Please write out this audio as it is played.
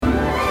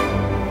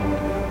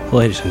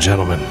Ladies and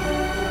gentlemen,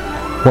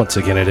 once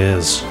again it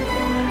is,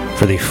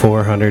 for the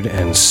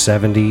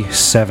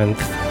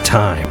 477th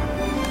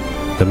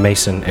time, the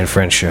Mason and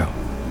Friends Show,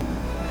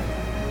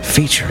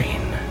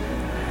 featuring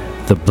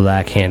the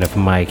Black Hand of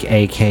Mike,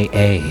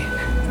 a.k.a.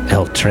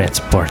 El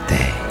Transporte.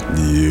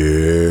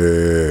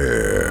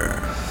 Yeah.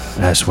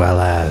 As well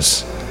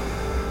as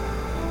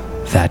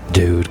that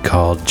dude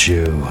called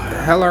Jew.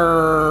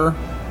 Hello.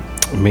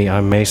 Me,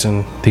 I'm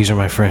Mason. These are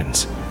my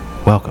friends.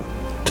 Welcome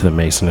to the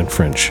Mason and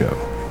Friends Show.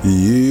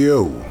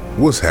 Yo,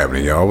 what's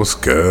happening, y'all? What's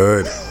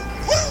good?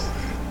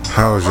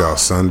 How was y'all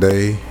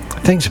Sunday?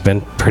 Things have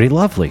been pretty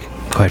lovely,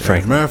 quite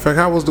frankly. Matter of fact,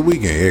 how was the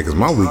weekend? Yeah, because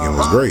my weekend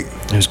was great.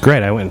 It was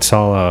great. I went and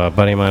saw a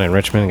buddy of mine in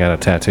Richmond and got a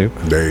tattoo.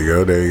 There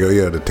you go.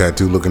 Yeah, the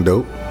tattoo looking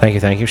dope.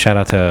 Thank you. Shout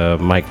out to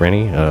Mike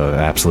Rennie,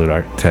 Absolute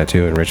Art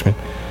Tattoo in Richmond.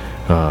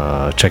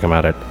 Check him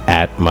out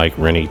at Mike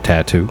Rennie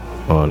Tattoo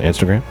on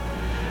Instagram.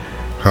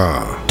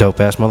 Dope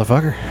ass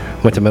motherfucker.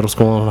 Went to middle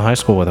school and high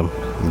school with him.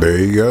 There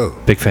you go.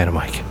 Big fan of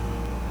Mike.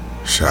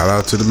 Shout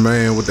out to the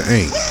man with the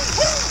ink.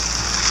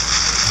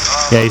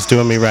 Yeah, he's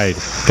doing me right.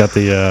 Got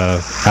the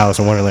Alice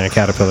in Wonderland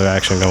caterpillar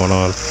action going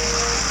on.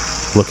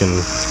 Looking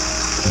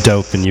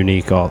dope and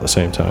unique all at the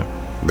same time.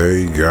 There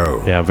you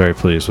go. Yeah, I'm very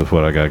pleased with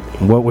what I got.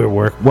 What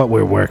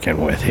we're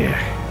working with here.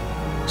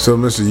 So,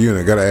 Mr.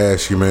 Unit, gotta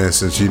ask you, man,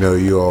 since you know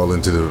you all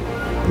into the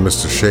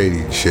Mr.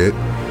 Shady shit,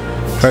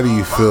 how do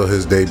you feel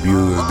his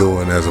debut is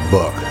doing as a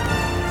buck?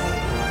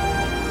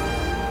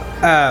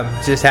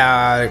 Just how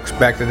I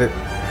expected it.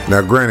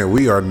 Now, granted,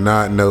 we are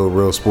not no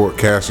real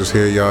sportcasters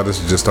here, y'all.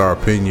 This is just our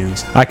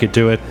opinions. I could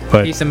do it,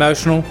 but He's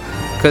emotional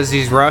because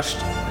he's rushed,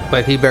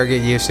 but he better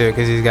get used to it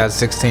because he's got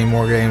 16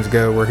 more games to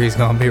go where he's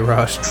going to be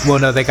rushed. Well,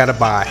 no, they got to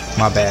buy.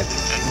 My bad.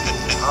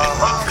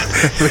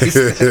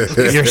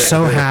 you're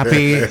so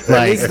happy. At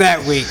Like least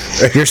that week.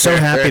 you're so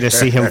happy to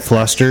see him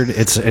flustered.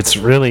 It's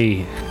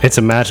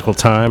a magical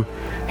time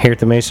here at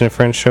the Mason and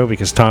Friends Show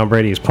because Tom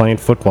Brady is playing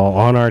football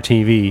on our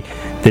TV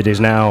that is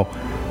now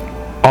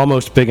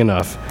almost big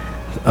enough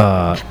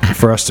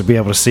for us to be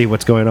able to see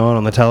what's going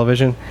on the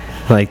television.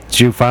 Like,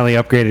 Jew finally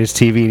upgraded his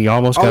TV and he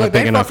almost got a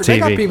big enough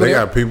TV. They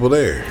got people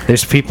there.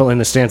 There's people in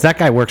the stands. That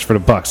guy works for the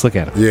Bucks. Look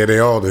at him. Yeah, they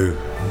all do.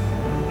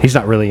 He's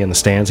not really in the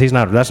stands.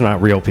 That's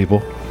not real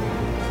people.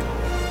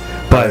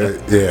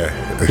 But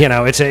yeah. you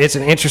know, it's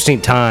an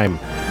interesting time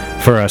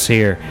for us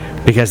here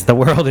because the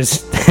world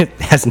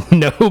has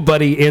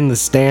nobody in the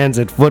stands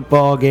at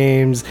football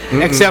games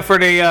Except for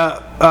the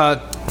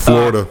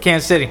Florida.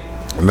 Kansas City.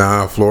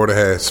 Nah, Florida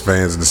has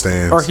fans in the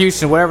stands. Or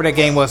Houston, whatever that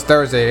game was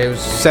Thursday. It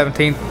was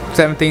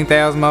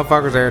 17,000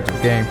 motherfuckers there at the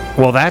game.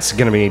 Well, that's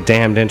going to be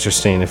damned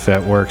interesting if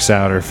that works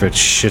out or if it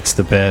shits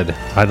the bed.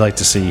 I'd like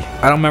to see.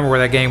 I don't remember where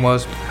that game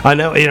was. I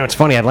know, it's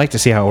funny. I'd like to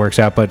see how it works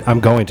out, but I'm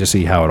going to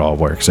see how it all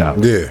works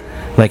out. Yeah.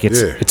 Like,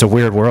 it's a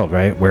weird world,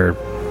 right? Where,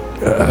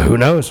 who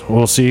knows?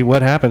 We'll see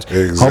what happens.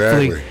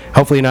 Exactly.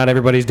 Hopefully not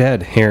everybody's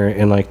dead here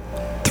in like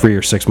 3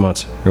 or 6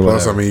 months or whatever.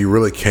 Plus, I mean, you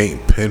really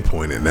can't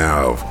pinpoint it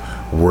now of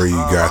where you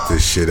got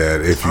this shit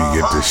at, if you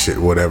get this shit,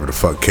 whatever the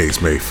fuck case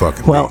may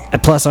fucking Well, be.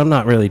 plus I'm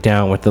not really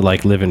down with the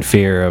like live in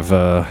fear of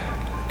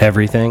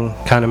everything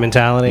kind of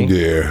mentality.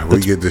 Yeah,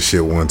 we get this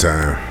shit one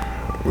time.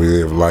 We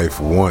live life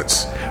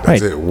once. That's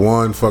Right. it.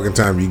 One fucking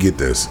time you get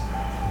this.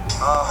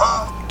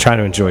 Try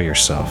to enjoy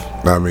yourself.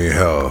 I mean,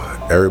 hell,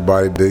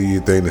 everybody do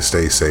your thing to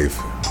stay safe.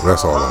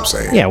 That's all I'm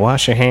saying. Yeah,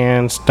 wash your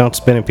hands. Don't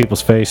spit in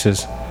people's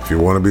faces. If you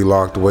want to be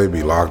locked away,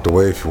 be locked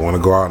away. If you want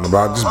to go out and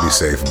about, just be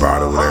safe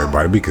about it with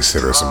everybody. Be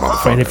considerate some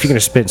motherfuckers. And if you're gonna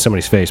spit in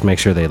somebody's face, make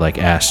sure they like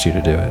asked you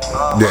to do it.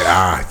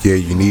 Yeah,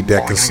 you need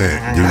that consent.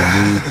 You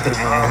need.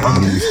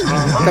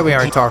 I thought we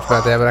already talked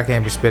about that, but I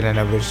can't be spitting in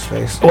nobody's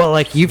face. Well,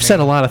 like you've said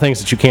a lot of things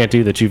that you can't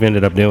do that you've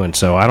ended up doing.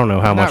 So I don't know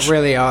how much. Not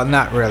really.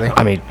 Not really.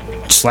 I mean,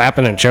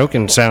 slapping and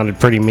choking sounded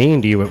pretty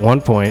mean to you at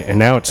one point, and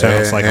now it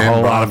sounds like a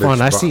whole lot of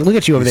fun. I see. Look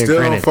at you over there Still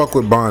grinning. don't fuck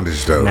with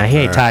bondage though. Now he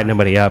ain't tied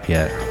nobody up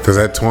yet. Because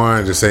that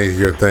twine just ain't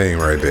your thing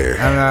right there.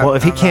 Well,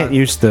 if he can't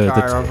use the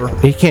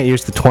he can't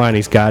use the twine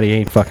he's got, he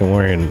ain't fucking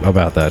worrying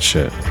about that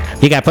shit.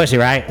 You got pussy,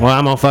 right? Well,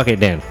 I'm gonna fuck it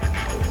then.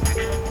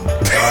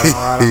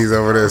 He's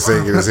over there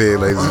shaking his head,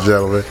 ladies and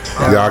gentlemen.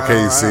 Y'all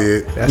can't see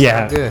it.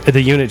 Yeah,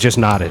 the unit just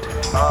nodded.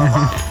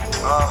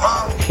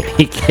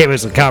 He gave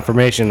us a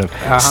confirmation of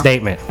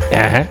statement.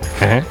 Yeah,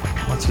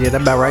 that's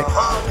about right.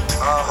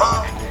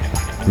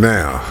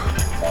 Now,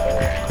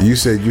 you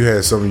said you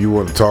had something you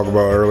wanted to talk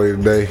about earlier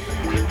today.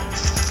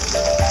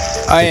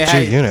 Oh yeah,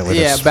 G-Unit with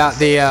us. about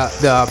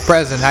the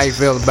president. How you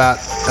feel about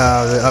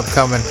the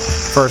upcoming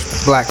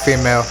first black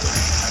female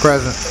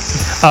president?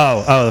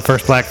 Oh, the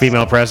first black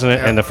female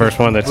president and the first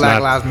one that's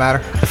Black not Lives Matter.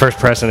 the first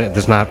president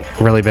that's not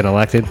really been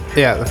elected.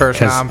 Yeah, the first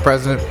 'Cause-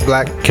 non-president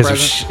black Because if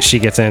president. she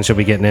gets in, she'll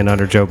be getting in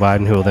under Joe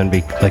Biden, who will then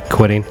be like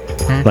quitting,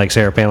 like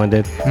Sarah Palin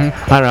did. I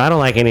don't know. I don't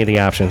like any of the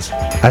options.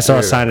 I saw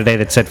a sign today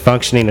that said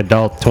 "functioning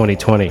adult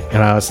 2020,"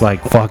 and I was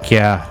like, "Fuck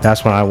yeah,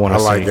 that's what I want I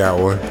to see." like that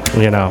one.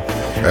 You know,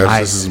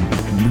 That's just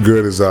as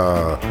good as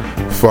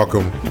fuck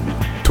 'em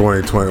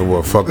 2020.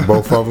 Well, fuck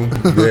both of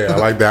them. Yeah, I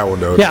like that one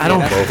though. Yeah, I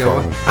don't- Fuck That's a good both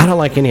of one. them. I don't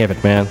like any of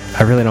it, man.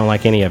 I really don't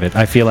like any of it.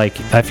 I feel like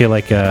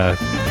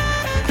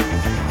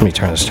let me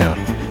turn this down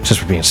just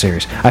for being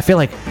serious. I feel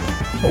like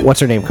what's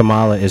her name,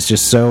 Kamala, is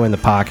just so in the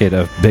pocket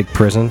of big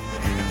prison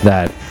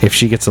that if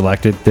she gets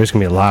elected, there's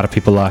gonna be a lot of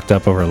people locked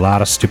up over a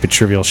lot of stupid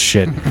trivial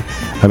shit.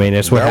 I mean,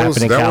 it's what happened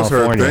in that was her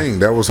California. thing.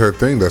 That was her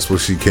thing. That's what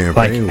she Like,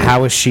 campaigned with.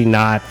 how is she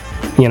not?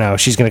 You know,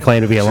 she's going to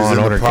claim to be a law She's and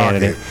in the order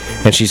pocket. candidate,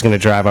 and she's going to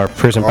drive our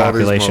prison All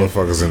population these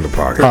motherfuckers in the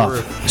pocket.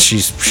 up.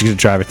 She's going to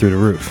drive it through the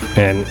roof,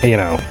 and you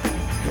know,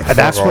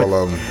 that's all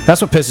what of 'em.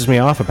 that's what pisses me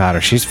off about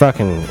her. She's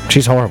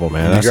horrible,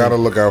 man. You That's gotta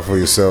look out for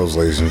yourselves,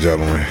 ladies and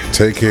gentlemen.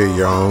 Take care of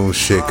your own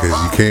shit, because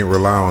you can't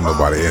rely on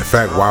nobody. In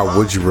fact, why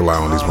would you rely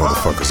on these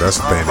motherfuckers? That's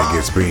the thing that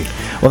gets me.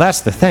 well,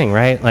 that's the thing,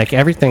 right? Like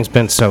everything's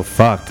been so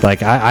fucked.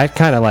 Like I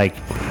kind of like,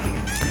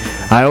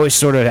 I always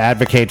sort of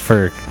advocate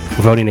for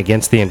voting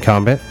against the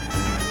incumbent,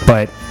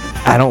 but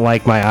I don't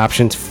like my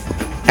options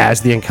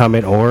as the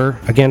incumbent or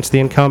against the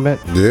incumbent.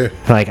 Yeah.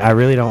 Like I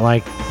really don't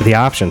like the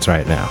options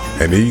right now.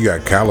 And then you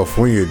got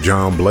California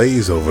John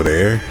Blaze over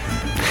there.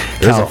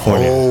 There's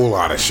California. a whole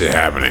lot of shit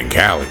happening in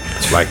Cali.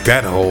 Like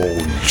that whole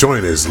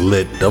joint is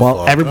lit the Well,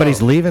 fuck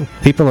everybody's up. leaving.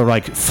 People are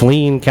like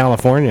fleeing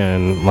California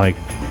and like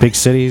big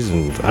cities,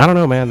 and I don't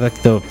know, man.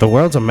 The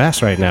world's a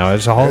mess right now.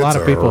 There's a whole lot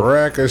of people, a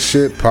rack of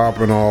shit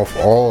popping off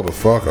all the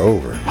fuck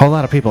over. whole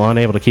lot of people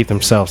unable to keep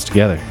themselves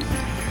together.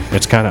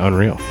 It's kind of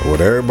unreal.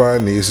 What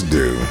everybody needs to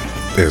do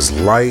is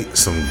light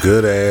some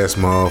good ass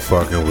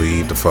motherfucking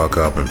weed the fuck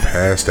up and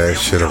pass that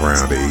shit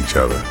around to each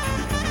other.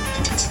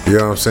 You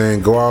know what I'm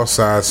saying? Go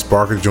outside,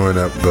 spark a joint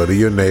up, go to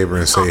your neighbor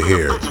and say,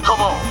 here,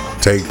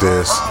 take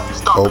this.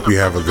 Hope you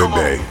have a good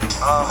day.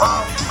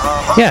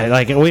 Yeah,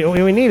 like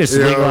we need is to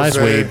You know what I'm legalize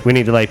saying? weed. We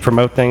need to like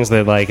promote things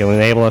that like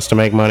enable us to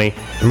make money,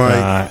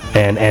 Right.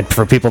 and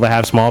for people that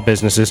have small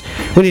businesses,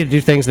 we need to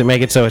do things that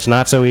make it so it's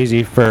not so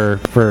easy for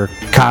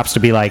cops to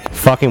be like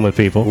fucking with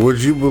people.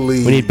 Would you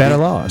believe... We need better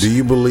laws. Do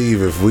you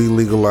believe if we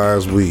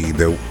legalize weed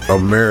that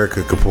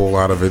America could pull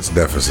out of its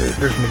deficit?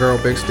 There's my girl,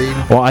 Big Steve.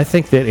 Well, I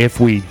think that if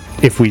we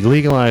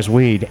legalize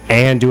weed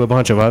and do a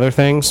bunch of other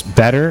things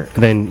better,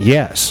 then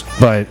yes.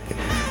 But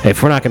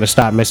if we're not going to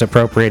stop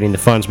misappropriating the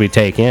funds we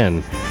take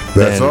in,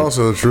 That's then,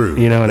 also true.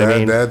 You know what I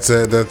mean? That's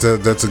a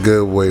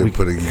good way to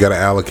put it. You got to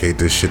allocate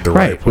this shit the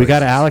right right. We got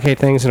to places. allocate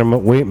things in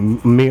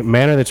a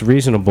manner that's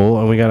reasonable,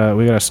 and we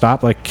gotta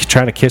stop like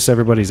trying to kiss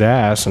everybody's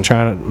ass and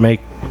trying to make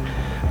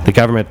the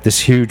government this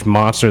huge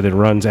monster that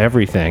runs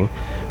everything,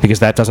 because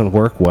that doesn't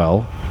work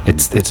well.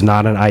 It's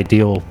not an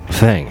ideal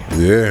thing.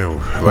 Yeah,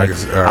 Like,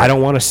 it's- I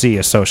don't want to see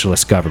a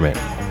socialist government,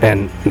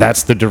 and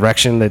that's the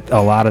direction that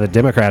a lot of the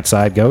Democrat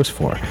side goes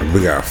for.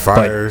 We got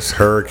fires,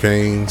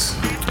 hurricanes,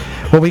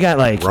 Well, we got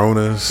like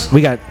Ronas.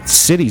 we got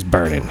cities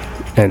burning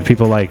and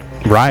people like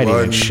rioting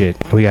Flooding. and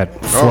shit. We got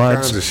kinds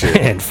floods of shit.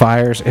 and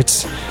fires.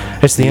 It's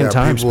the We end got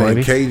times, people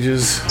baby. in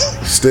cages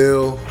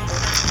still.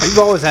 You've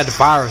always had the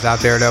fires out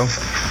there, though.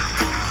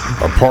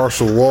 A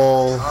partial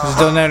wall. Just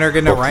don't let her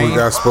get no We rain.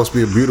 got supposed to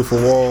be a beautiful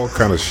wall.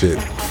 Kind of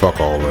shit. Fuck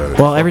all that.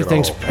 Well, Fuck it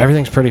everything's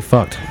all. pretty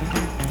fucked.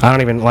 I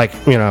don't even like,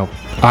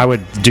 I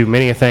would do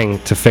many a thing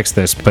to fix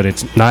this, but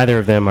it's neither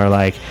of them are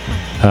like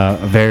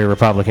very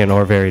Republican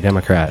or very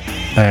Democrat,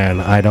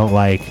 and I don't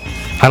like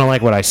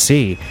what I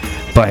see.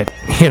 But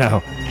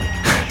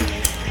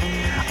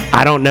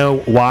I don't know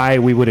why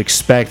we would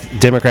expect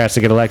Democrats to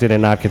get elected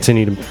and not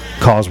continue to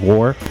cause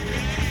war.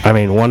 I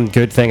mean, one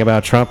good thing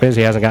about Trump is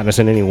he hasn't gotten us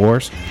in any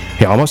wars.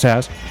 He almost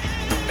has,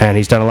 and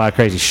he's done a lot of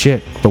crazy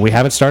shit, but we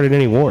haven't started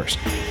any wars.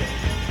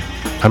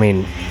 I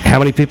mean, how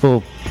many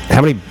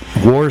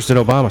wars did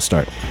Obama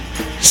start?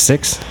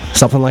 6?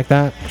 Something like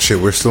that? Shit,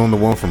 we're still in the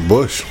one from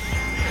Bush.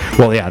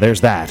 Well, yeah,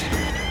 there's that.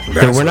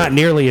 That's We're not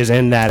nearly as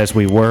in that as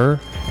we were,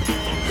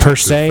 per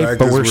se, fact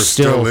but is we're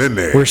still in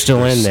there. We're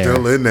still in there.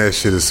 Still in that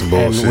shit is some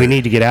And bullshit. we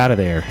need to get out of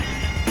there.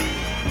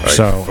 Like,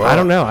 So fuck. I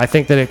don't know. I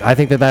think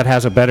that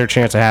has a better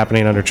chance of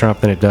happening under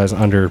Trump than it does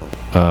under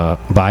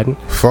Biden.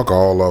 Fuck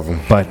all of them.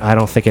 But I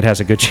don't think it has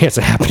a good chance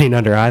of happening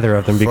under either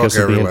of them because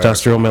of the every last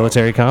industrial one.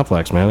 military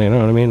complex, man. You know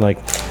what I mean? Like,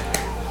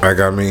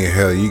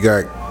 Hell, you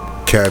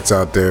got cats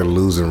out there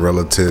losing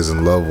relatives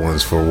and loved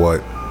ones for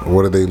what?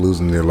 What are they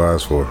losing their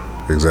lives for?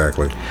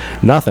 Exactly.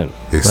 nothing.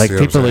 You Like, see what I'm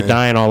people are saying?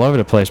 dying all over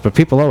the place, but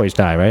people always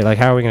die, right? Like,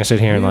 how are we going to sit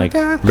here and like?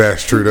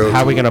 That's true though.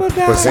 How are we going to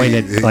But see, point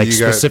at like you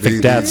got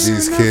specific deaths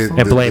these kids,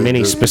 and blame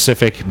any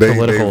specific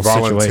political they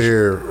situation?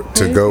 volunteer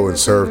to go and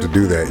serve to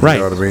do that. You Right.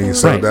 know what I mean?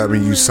 So Right. that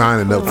means you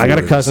signing up. For I got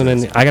a it. cousin,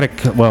 and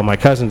my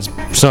cousin's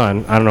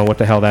son. I don't know what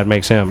the hell that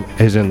makes him.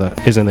 Is in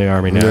the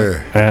army now, Yeah.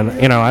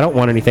 and I don't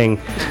want anything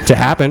to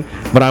happen,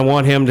 but I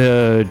want him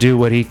to do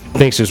what he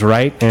thinks is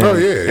right. And, Oh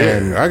yeah, yeah.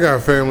 and I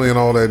got family and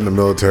all that in the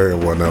military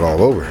and whatnot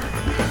all over.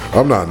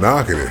 I'm not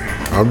knocking it.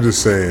 I'm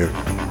just saying,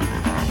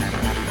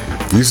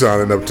 you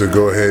signing up to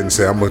go ahead and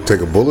say I'm gonna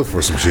take a bullet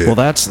for some shit. well,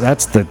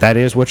 that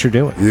is what you're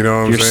doing. You know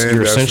what I'm You're- saying?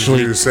 You're That's what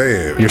essentially you're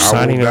saying. You're I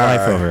signing will your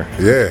life die. over.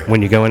 Yeah.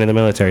 When you go into the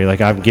military,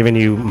 like I've given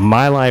you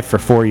my life for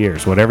 4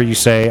 years. Whatever you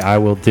say, I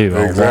will do.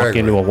 I'll walk Exactly.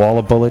 into a wall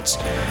of bullets.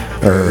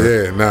 or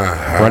Yeah,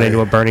 nah. run into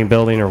a burning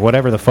building or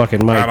whatever the fuck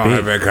it might I don't be.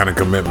 have that kind of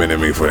commitment in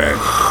me for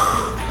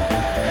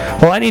that.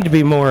 Well, I need to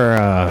be more,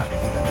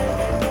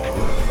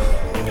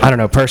 I don't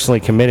know, personally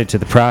committed to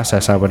the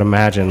process, I would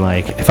imagine.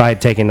 Like, if I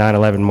had taken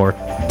 9/11 more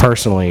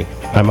personally,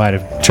 I might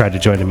have tried to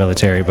join the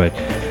military. But,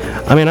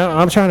 I mean,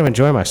 I'm trying to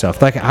enjoy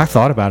myself. Like, I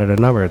thought about it a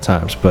number of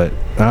times, but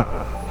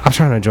I'm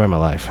trying to enjoy my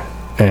life.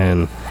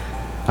 And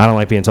I don't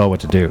like being told what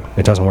to do.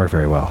 It doesn't work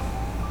very well.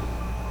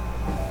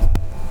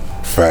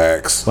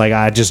 Facts. Like,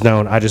 I just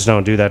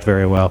don't do that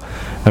very well.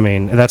 I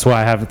mean, that's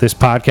why I have this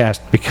podcast,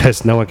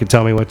 because no one can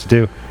tell me what to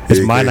do. It's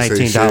Yeah, you my can't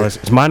say $19.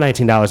 shit. It's my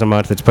 $19 a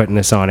month that's putting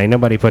this on. Ain't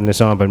nobody putting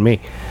this on but me.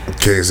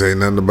 Can't say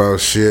nothing about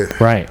shit.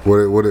 Right.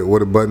 What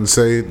the button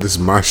say? This is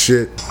my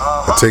shit.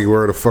 I take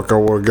where the fuck I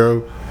want to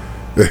go.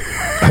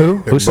 Who?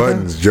 Who said that?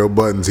 Buttons. Joe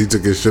Buttons. He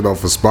took his shit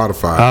off of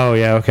Spotify. Oh,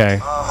 yeah, okay.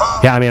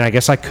 Yeah, I mean, I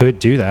guess I could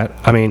do that.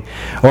 I mean,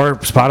 or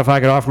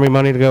Spotify could offer me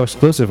money to go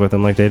exclusive with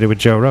them like they did with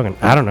Joe Rogan.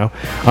 I don't know.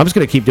 I'm just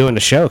going to keep doing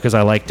the show because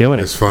I like doing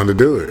It's it. fun to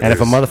do it. And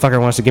if a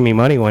motherfucker wants to give me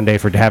money one day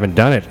for having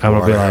done it, I'm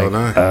going to be Why the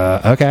like, hell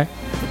not? okay.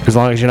 As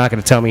long as you're not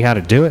going to tell me how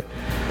to do it.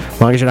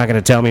 As long as you're not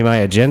going to tell me my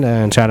agenda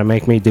and try to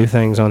make me do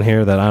things on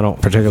here that I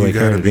don't particularly You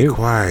care gotta to be do.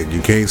 quiet. You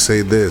can't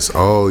say this.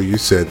 Oh, you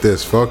said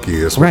this. Fuck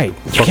you. That's what- Right.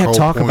 that's You the can't whole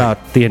talk point.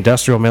 about the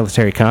industrial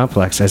military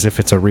complex as if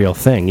it's a real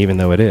thing, even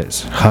though it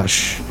is.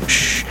 Hush.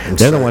 Shh.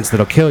 They're the ones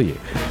that'll kill you.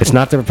 It's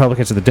not the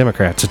Republicans or the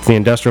Democrats. It's the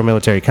industrial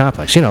military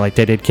complex. You know, like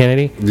they did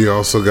Kennedy. You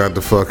also got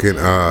the fucking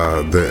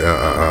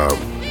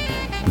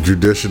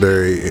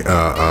judiciary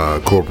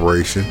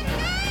corporation,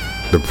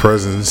 the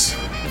prisons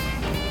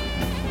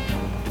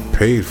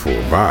paid for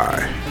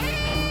by.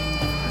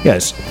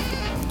 Yes.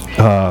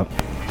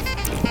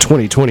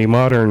 2020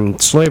 modern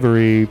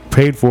slavery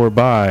paid for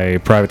by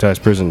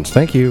privatized prisons.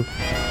 Thank you.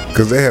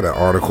 Because they had an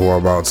article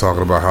about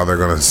talking about how they're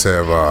gonna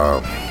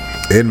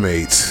have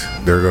inmates.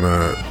 They're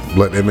gonna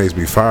let inmates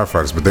be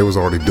firefighters, but they was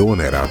already doing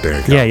that out there. In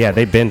California. Yeah,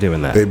 they've been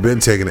doing that. They've been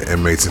taking the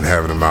inmates and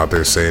having them out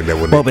there saying that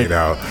when Well, they but get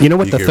out, you know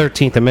what the can-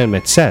 13th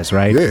Amendment says,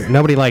 right? Yeah.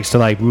 Nobody likes to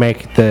like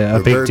make a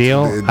The big 13th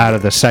deal out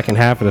of the second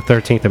half of the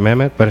 13th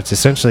Amendment, but it's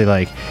essentially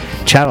like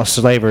chattel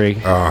slavery,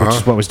 which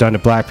is what was done to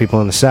black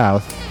people in the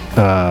South,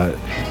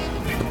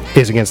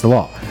 is against the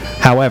law.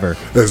 However,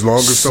 As long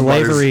as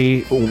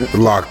slavery,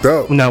 locked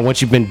up. no,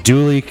 once you've been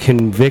duly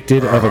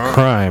convicted of a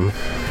crime,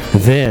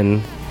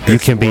 then you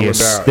It's can be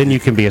ruled out. then you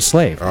can be a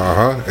slave.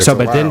 It's So,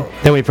 but allowed.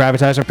 then we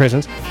privatize our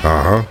prisons.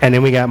 And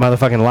then we got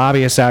motherfucking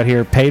lobbyists out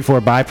here paid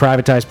for by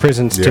privatized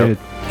prisons Yep.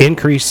 to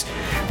increase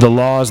the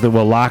laws that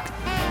will lock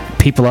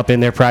people up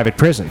in their private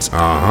prisons.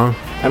 I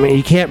mean,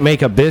 you can't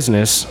make a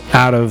business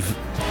out of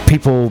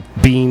people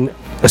being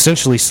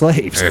essentially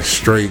slaves. That's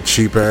straight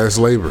cheap ass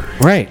labor.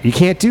 Right. You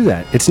can't do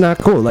that. It's not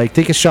cool. Like,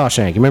 think of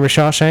Shawshank. You remember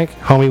Shawshank?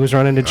 Homie was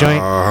running the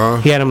joint.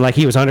 He had him like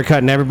he was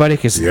undercutting everybody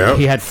because Yep.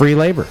 he had free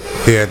labor.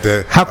 He had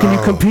that. How can you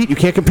compete? You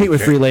can't compete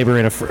with free labor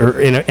in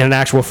an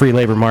actual free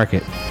labor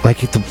market. Like,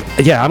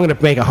 yeah, I'm gonna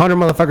make 100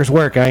 motherfuckers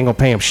work. I ain't gonna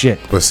pay them shit.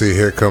 But see,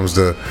 here comes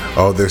they're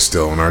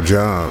stealing our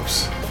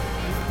jobs.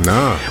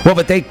 Nah. Well,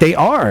 but they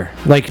are,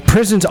 like,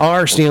 prisons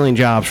are stealing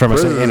jobs from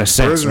us in a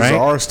sense, prisons right?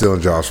 are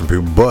stealing jobs from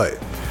people, but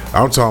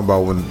I'm talking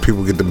about when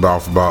people get the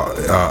mouth about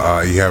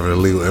you having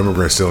illegal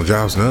immigrants stealing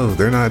jobs. No,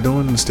 they're not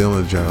doing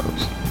stealing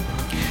jobs.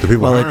 The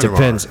people Well, it hiring them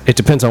depends. are. It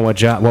depends on what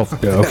job. Well,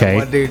 okay.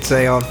 One dude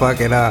say on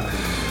fucking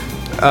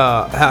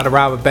how to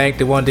rob a bank.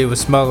 The one dude was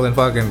smuggling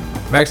fucking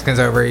Mexicans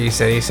over. He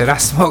said I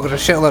smuggled a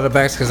shitload of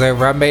Mexicans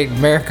over. I made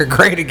America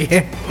great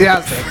again. Yeah,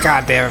 I said,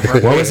 God damn it,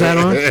 bro. What was that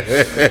on?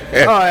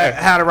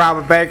 How to rob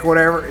a bank or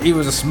whatever. He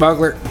was a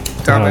smuggler.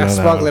 Talking don't know about that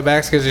smuggling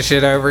Mexicans and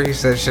shit over. He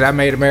said, shit, I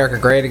made America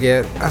great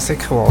again. I said,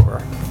 come on, bro.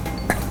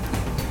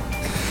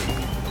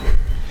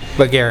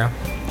 But Gary,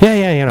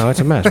 Yeah, you know, it's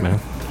a mess, man.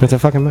 It's a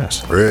fucking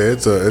mess. Yeah,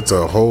 it's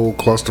a whole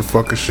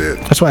clusterfuck of shit.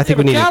 That's why I think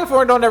we need.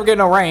 California don't ever get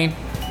no rain.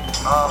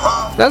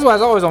 That's why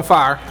it's always on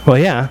fire. Well,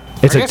 yeah,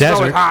 it's I a guess it's always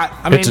desert. hot.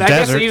 I mean, It's a I guess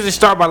desert. they usually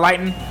start by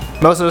lighting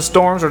most of the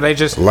storms, or they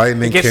just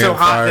Lightning, it gets so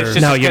hot that it's campfires.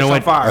 just No, it you know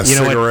gets what? on fire. A You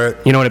know cigarette.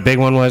 what? You know what a big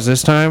one was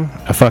this time?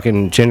 A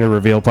fucking gender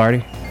reveal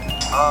party.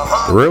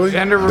 Really?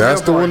 Gender reveal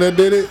That's the one party. that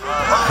did it?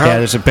 Yeah,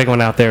 there's a big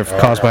one out there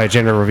caused by a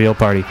gender reveal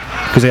party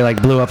because they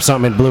like blew up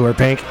something and blew her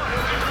pink.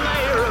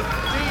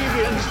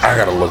 I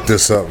gotta look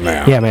this up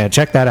now. Yeah, man,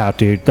 check that out,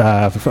 dude.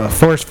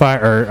 Forest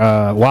fire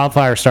or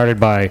wildfire started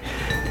by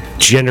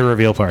gender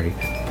reveal party.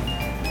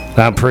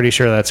 I'm pretty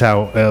sure that's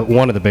how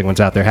one of the big ones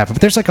out there happened.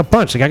 But there's like a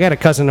bunch. Like I got a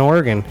cousin in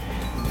Oregon.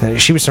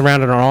 She was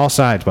surrounded on all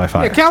sides by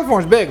fire. Yeah,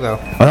 California's big though.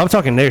 Well, I'm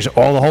talking. There's the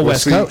whole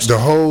West see, Coast. the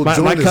whole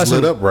joint is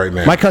lit up right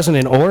now. My cousin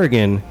in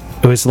Oregon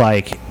was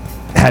like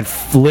had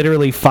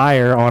literally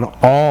fire on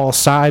all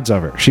sides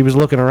of her. She was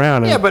looking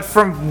around. And Yeah, but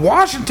from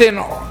Washington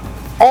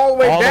all the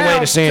way All the down way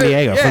to San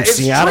Diego. From it's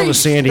Seattle to trees.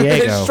 San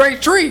Diego. It's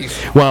straight trees.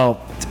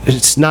 well,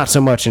 it's not so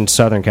much in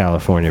Southern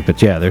California,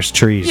 but yeah, there's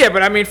trees. Yeah,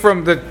 but I mean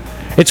from the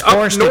It's Up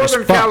forested as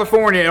Northern fuck.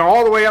 California and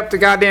all the way up to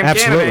goddamn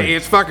Absolutely. Canada,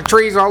 it's fucking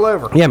trees all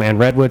over. Yeah, man,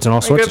 redwoods and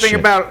all The sorts good of thing shit.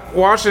 about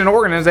Washington,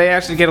 Oregon is they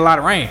actually get a lot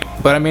of rain.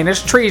 But I mean,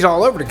 there's trees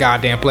all over the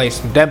goddamn place.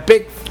 That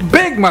big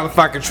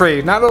motherfucking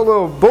trees, not those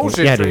little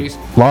bullshit yeah, trees.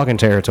 dude, logging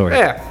territory.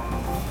 Yeah.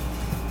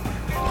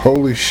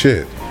 Holy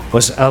shit.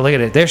 Look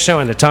at it. They're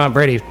showing the Tom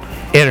Brady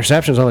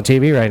interceptions on the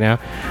TV right now,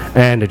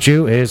 and the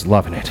Jew is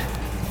loving it.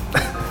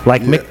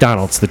 Like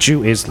McDonald's, the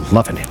Jew is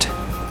loving it.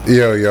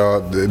 Yo,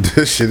 y'all,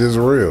 this shit is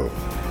real.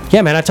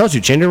 Yeah, man, I told you,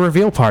 gender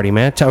reveal party,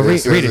 man.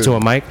 Read it to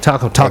him, Mike.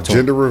 Talk A to him.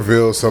 gender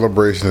reveal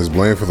celebration is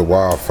blamed for the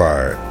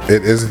wildfire.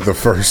 It isn't the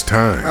first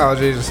time. Oh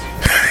Jesus.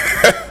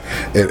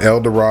 An El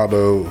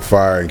Dorado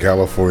fire in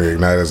California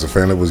ignited as a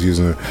family was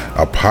using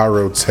a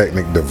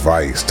pyrotechnic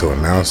device to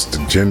announce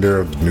the gender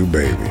of the new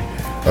baby.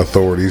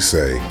 Authorities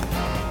say,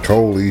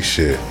 holy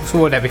shit. So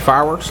would that be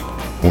fireworks?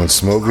 When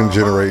smoke and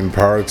generating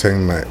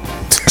pyrotechnic...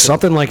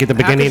 Something like at the How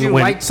could beginning you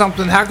when. light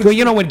something? How could Well,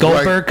 you know when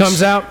Goldberg Like-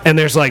 comes out and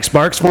there's like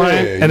sparks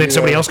flying, Yeah, and then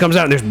somebody yeah. else comes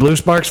out and there's blue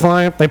sparks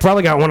flying? They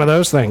probably got one of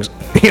those things.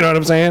 You know what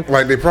I'm saying?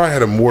 Like, they probably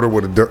had a mortar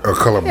with a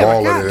color ball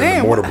in it, and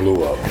goddamn. the mortar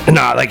blew up.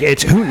 Nah, like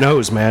it's who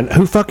knows, man.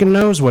 Who fucking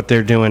knows what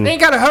they're doing? They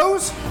ain't got a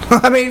hose?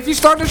 I mean, if you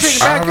start this in your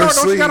backyard,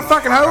 don't you got a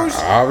fucking hose?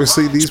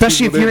 Obviously, these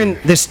Especially if people you're in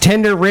this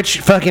tender, rich,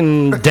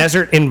 fucking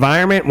desert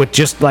environment with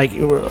just like,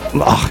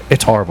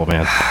 it's horrible,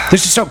 man.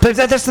 This is so.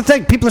 That's the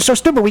thing. People are so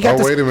stupid. We got Oh,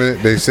 this. wait a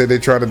minute. They said they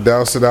tried to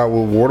douse it out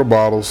with water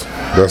bottles.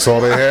 That's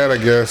all they had, I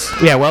guess.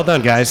 Yeah, well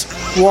done, guys.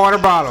 Water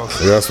bottles.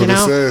 That's what it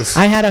says.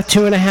 I had a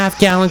 2.5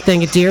 gallon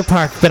thing at Deer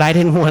Park, but I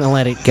didn't want to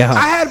let it go.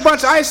 I had a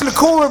bunch of ice in the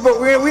cooler, but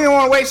we didn't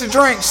want to waste the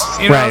drinks.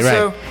 You know, Right, right.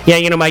 so Yeah,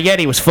 you know, my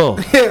Yeti was full.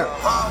 yeah.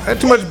 I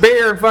had too much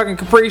beer and fucking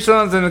Capri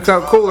Suns in the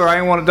cooler. I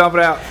didn't want to dump it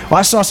out. Well,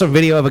 I saw some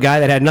video of a guy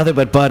that had nothing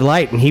but Bud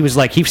Light, and he was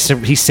like, he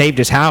saved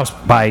his house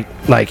by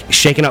like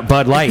shaking up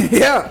Bud Light,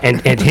 Yeah.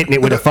 and hitting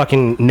it with a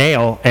fucking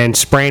nail and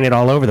spraying it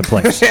all over the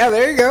place. Yeah,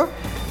 there you go.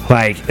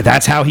 Like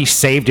that's how he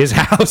saved his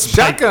house.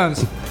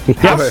 Shotguns.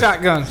 House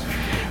shotguns.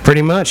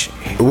 Pretty much.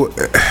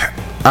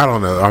 I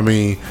don't know. I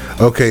mean,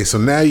 okay, so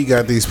now you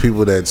got these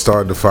people that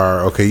started the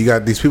fire. Okay, you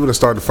got these people that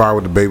started the fire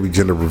with the baby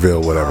gender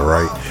reveal, whatever,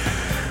 right?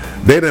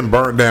 They done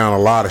burnt down a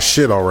lot of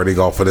shit already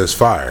off of this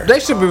fire. They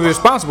should be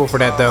responsible for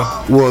that, though.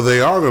 Well, they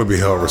are going to be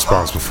held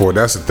responsible for it.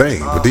 That's the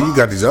thing. But then you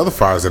got these other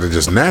fires that are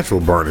just natural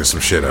burning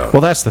some shit up.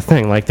 Well, that's the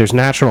thing. Like, there's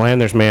natural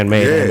and there's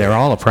man-made, Yeah. and they're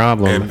all a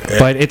problem. And-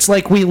 but it's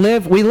like we're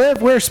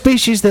a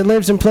species that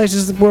lives in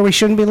places where we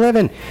shouldn't be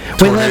living.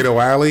 Tornado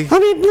Alley. I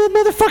mean,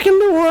 motherfucking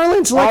New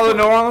Orleans. Like, All in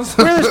New Orleans?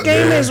 where this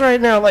game Yeah. is right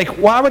now. Like,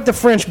 why would the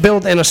French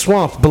build in a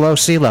swamp below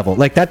sea level?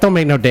 Like, that don't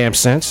make no damn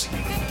sense.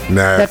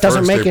 Nah, That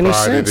doesn't first make they any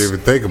probably sense. Didn't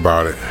even think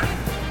about it.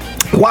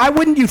 Why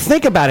wouldn't you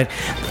think about it?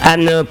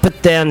 And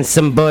put down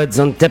some buds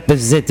on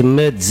deposit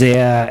mud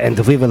there, and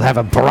we will have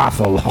a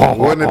brothel.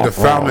 Wasn't it the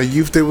Fountain of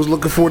Youth they was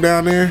looking for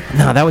down there?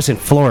 No, that was in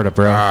Florida,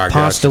 bro. Ah, gotcha.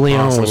 Ponce de Leon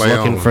Ponce de was Leon,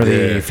 looking for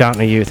the yeah.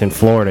 Fountain of Youth in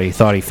Florida. He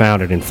thought he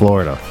found it in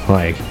Florida.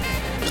 Like,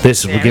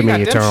 this will Damn, give he me got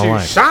them eternal shoes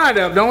life. shined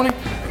up, don't he?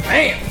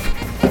 Man.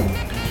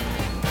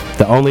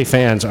 The only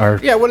fans are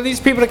Yeah, what are these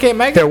people that can't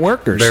make they're it?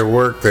 workers. They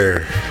worked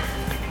there.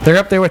 They're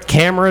up there with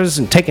cameras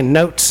and taking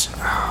notes.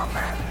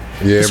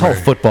 Yeah, This whole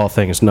man. football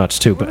thing is nuts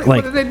too. But What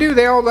like, did they do?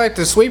 They all like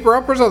the sweeper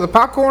uppers or the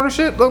popcorn and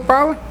shit? Look,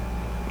 probably.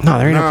 no,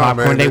 there ain't no Nah,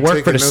 popcorn. man, They they're work for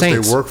taking the notes.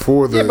 Saints. They work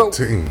for the Yeah, but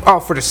team. oh,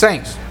 for the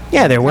Saints.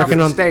 Yeah, they're for working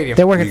the on. stadium.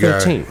 They're working You for the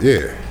got- team. Yeah.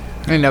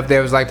 I didn't know if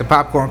there was like the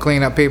popcorn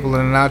cleanup people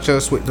and the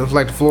nacho sweep,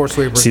 like the floor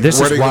sweepers. See, this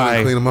Where is they gonna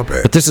why. clean 'em up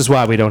at? But this is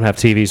why we don't have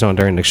TVs on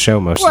during the show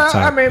most of Well, the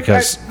time. I mean,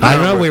 because I- I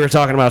know we were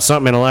talking about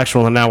something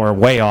intellectual, and now we're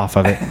way off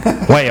of it.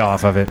 Way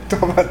off of it.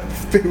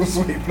 people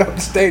sweeping up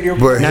the stadium.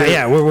 But Now,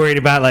 yeah, we're worried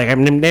about like I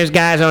mean, there's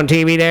guys on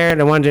TV there,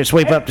 the ones that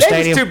sweep up the They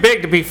stadium. was too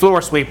big to be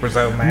floor sweepers,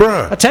 though, man. I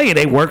bruh, tell you,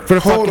 they work for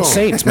the hold fucking on.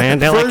 Saints, man.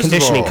 They're like First of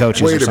conditioning all,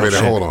 coaches. Wait or a some minute,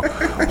 shit. hold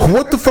on.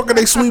 What the fuck are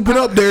they sweeping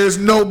up? There's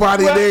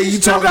nobody Well, there. you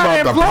You still talking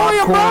gotta about the employ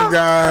 'em, popcorn bro.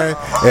 guy,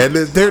 and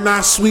they're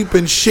not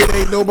sweeping shit.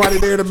 Ain't nobody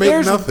there to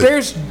make nothing.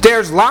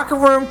 There's locker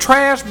room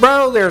trash,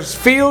 bro. There's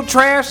field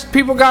trash.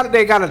 People got it.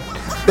 They gotta.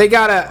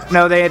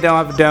 No, they don't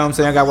have a dome,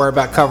 so they don't gotta worry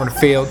about covering the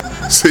field.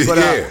 See, But,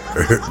 yeah.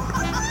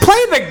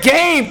 Play the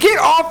game. Get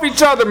off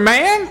each other,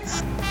 man.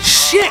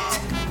 Shit.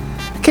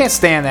 I can't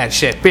stand that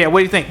shit. But yeah, what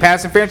do you think?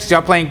 Pass interference?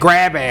 Y'all playing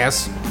grab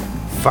ass?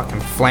 Fucking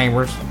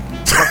flamers.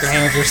 Fucking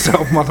hands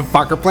yourself,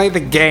 motherfucker. Play the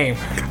game.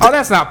 Oh,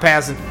 that's not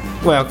passing.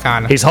 Well,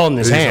 kind of. He's holding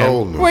his He's hand.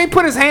 holding Well, he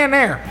put his hand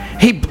there.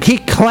 He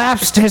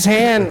clasped his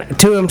hand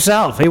to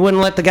himself. He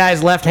wouldn't let the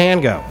guy's left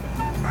hand go.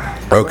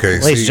 Okay,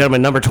 Ladies and see,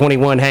 gentlemen, number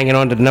 21 hanging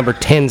on to number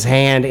 10's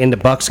hand in the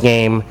Bucks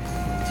game.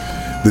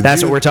 the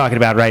That's Jew- what we're talking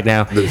about right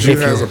now. The Jew If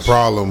you- has a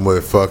problem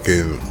with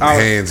fucking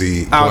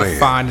handsy I would playing.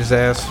 find his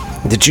ass.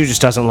 The Jew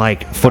just doesn't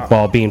like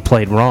football being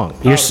played wrong.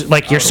 You're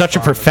you're such a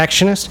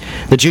perfectionist.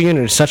 The Jew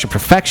unit is such a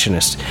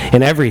perfectionist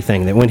in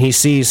everything that when he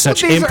sees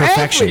such these are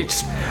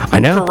imperfections, athletes. I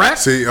know. Correct?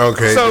 See,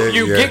 okay, So then,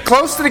 you yeah. get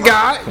close to the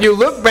guy, you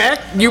look back,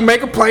 you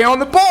make a play on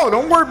the ball.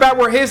 Don't worry about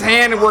where his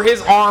hand and where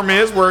his arm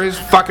is, where his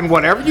fucking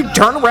whatever. You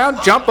turn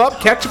around, jump up,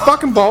 catch a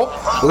fucking ball,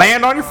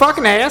 land on your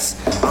fucking ass,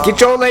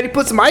 get your old lady,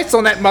 put some ice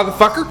on that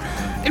motherfucker,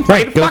 and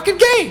play the fucking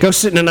game. Go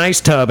sit in an ice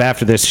tub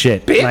after this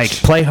shit. Bitch. Like,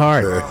 play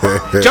hard.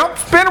 Jump,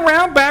 spin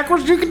around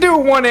backwards. You can do a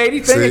 180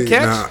 thing and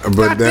catch.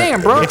 God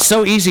damn, bro. It's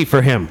so easy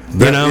for him.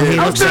 That- You know, yeah. he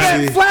I was looks doing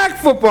at that flag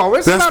football.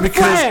 It's That's not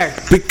flag.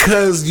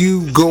 because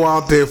you go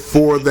out there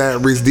for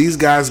that reason. These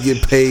guys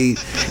get paid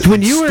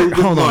when you were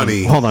stupid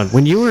money. hold on.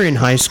 When you were in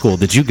high school,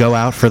 did you go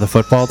out for the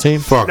football team?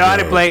 Fuck No, I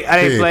didn't play.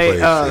 I didn't play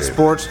shit.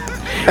 sports.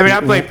 I mean,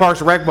 I played Parks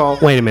and Rec ball.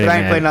 Wait a minute, but I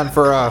ain't man. played nothing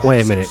for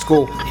Wait a minute.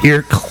 school.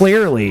 You're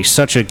clearly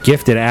such a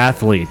gifted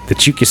athlete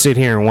that you can sit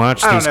here and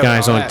watch I don't these know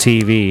guys about on that.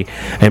 TV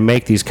and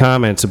make these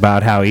comments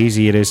about how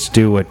easy it is to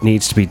do what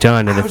needs to be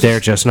done, and that they're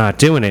just not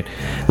doing it.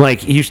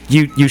 Like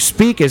you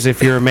speak as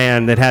if you're a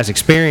man that has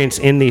experience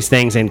in these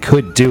things and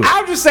could do it.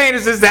 I'm just saying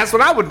that's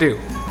what I would do.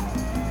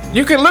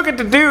 You can look at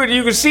the dude,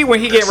 you can see when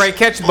he get ready to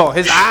catch the ball.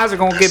 His eyes are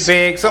gonna get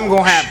big. Something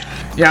gonna happen.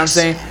 You know what I'm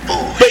saying?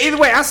 But either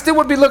way, I still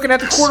would be looking at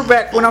the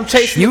quarterback when I'm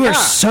chasing. You the are guy.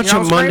 such You know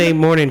a what I'm Monday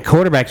screaming? morning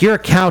quarterback. You're a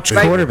couch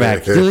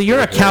quarterback. You're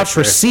a couch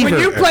receiver. When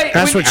you play,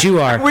 That's what you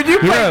are. When you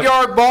You're play a-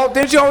 yard ball,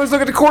 didn't you always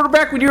look at the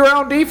quarterback when you were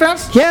on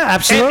defense? Yeah,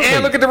 absolutely.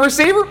 And look at the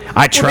receiver.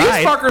 I Well, tried.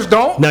 these fuckers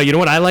don't. No, you know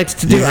what I like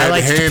to do? You I had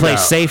like the to play handout.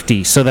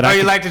 safety so that I you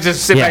can- like to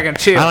just sit back and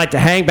chill. I like to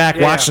hang back,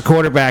 Yeah. watch the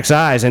quarterback's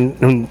eyes,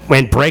 and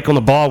break on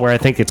the ball where I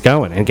think it's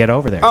going and get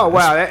over there. Oh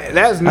wow,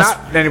 that's not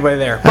anybody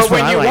there. that's But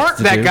when what I you like weren't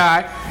to that do.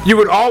 guy, you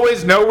would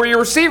always know where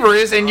your receiver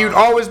is, and you'd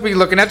always be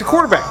looking at the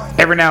quarterback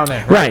every now and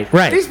then. Right,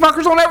 right. These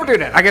fuckers don't ever do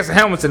that. I guess the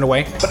helmet's in the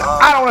way, but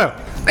I don't know.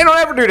 They don't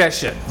ever do that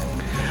shit.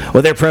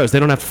 Well, they're pros. They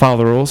don't have to follow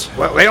the rules.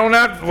 Well, they don't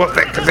know. Well,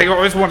 they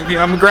always want to.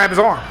 I'm gonna grab his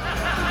arm.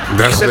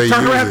 That's Said what they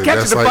turn around, use. catch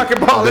That's the like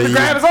fucking ball, they then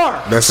grab use- his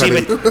arm. That's how See,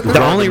 they but guard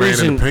the only man in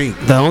reason the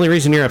paint. the only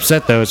reason you're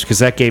upset though is because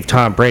that gave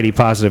Tom Brady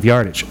positive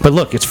yardage. But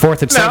look, it's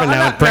 4th and 7 I'm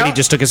now, not- and Brady no.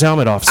 just took his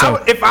helmet off. So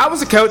If I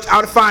was a coach, I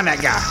would find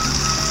that guy.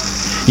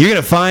 you're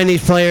gonna find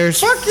these players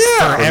Fuck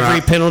yeah. for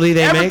every penalty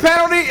they Every make.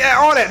 penalty,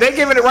 all that. They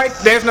giving it right.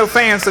 There's no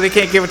fans, so they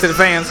can't give it to the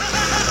fans.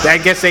 I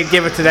guess they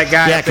give it to that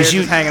guy Yeah, up there because you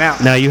just hanging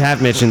out. Now you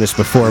have mentioned this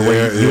before,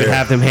 where you would yeah.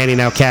 have them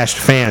handing out cash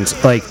to fans.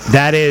 Like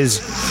that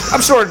is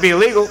I'm sure it'd be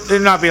illegal.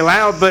 It'd not be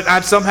allowed, but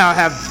I'd somehow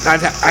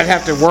I'd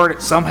have to word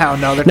it somehow.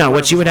 no.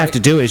 What you would have to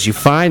do is you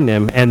find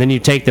them, and then you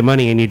take the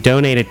money and you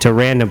donate it to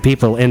random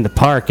people in the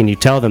park, and you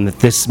tell them that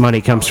this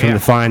money comes from yeah. the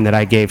fine that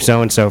I gave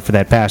so and so for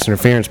that pass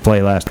interference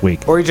play last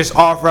week. Or you just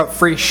offer up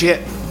free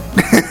shit.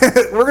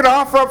 We're gonna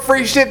offer up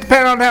free shit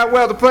depending on how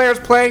well the players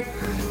play.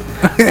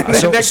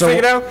 Next thing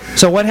you know,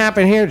 So what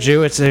happened here,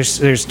 Jew?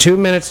 There's 2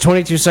 minutes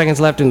 22 seconds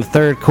left in the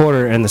third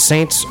quarter, and the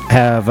Saints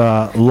have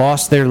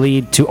lost their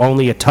lead to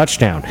only a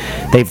touchdown.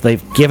 They've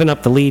given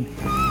up the lead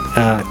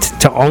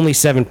to only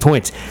 7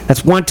 points.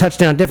 That's one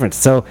touchdown difference.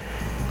 So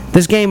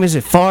this game is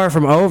far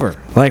from over.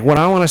 Like what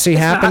I want to see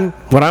happen.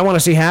 What I want to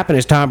see happen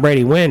is Tom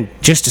Brady win,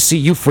 just to see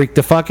you freak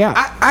the fuck out.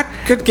 I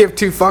could give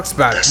two fucks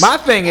about it. My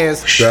thing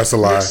is, That's a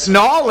lie. New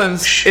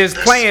Orleans is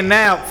playing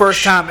now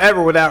first time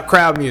ever without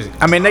crowd music.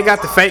 I mean, they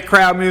got the fake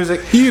crowd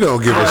music. You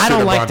don't give a I shit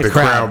don't like about the the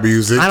crowd. crowd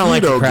music. I don't you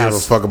like the don't give a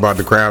crowds. fuck about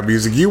the crowd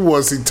music. You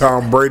want to see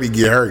Tom Brady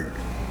get hurt.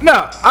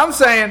 No, I'm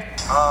saying,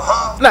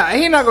 nah,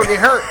 he's not gonna get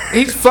hurt.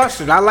 He's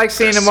flustered. I like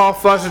seeing him all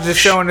flustered, just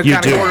showing the You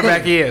kind do. of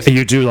quarterback he is.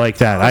 You do like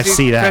that. I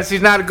see Because that.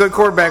 he's not a good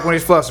quarterback when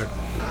he's flustered.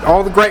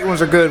 All the great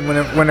ones are good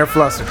when they're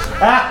flustered.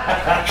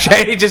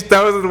 Shady just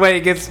throws it away.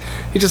 He's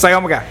just like,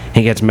 oh my god.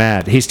 He gets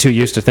mad. He's too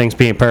used to things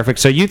being perfect.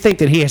 So you think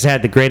that he has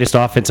had the greatest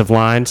offensive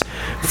lines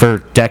for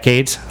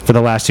decades, for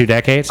the last 2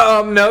 decades?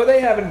 No,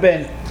 they haven't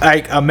been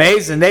like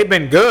amazing. They've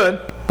been good,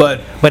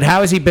 but But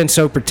how has he been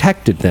so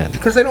protected then?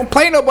 because they don't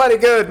play nobody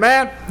good,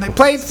 man. They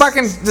played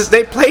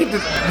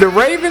the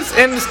Ravens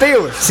and the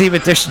Steelers. See,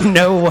 but there's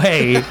no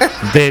way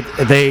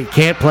that they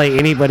can't play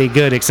anybody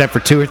good except for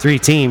 2 or 3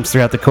 teams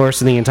throughout the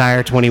course of the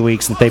entire 20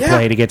 weeks that they Yeah.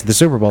 play to get to the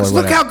Super Bowl or Look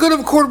whatever. how good of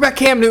a quarterback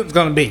Cam Newton's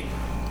gonna be.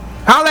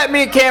 I'll let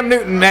me and Cam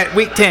Newton at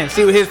week 10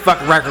 see what his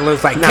fucking record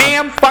looks like.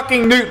 Cam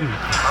fucking Newton.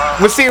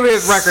 We'll see what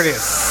his record is.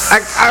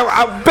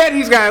 I bet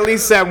he's got at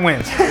least 7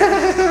 wins.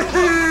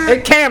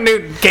 And Cam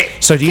Newton can't.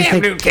 So do you Cam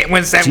think Newton can't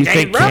win 7 Do you games,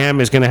 think bro. Cam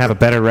is going to have a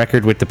better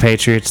record with the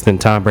Patriots than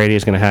Tom Brady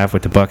is going to have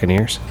with the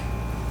Buccaneers?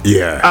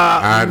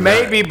 Yeah.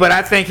 Maybe, but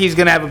I think he's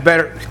gonna have a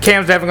better.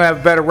 Cam's definitely gonna have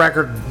a better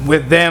record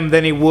with them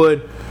than he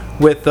would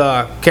with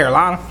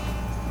Carolina.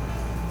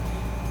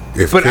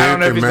 If But I Cam don't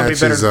know if can he's gonna be match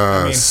better- his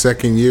I mean-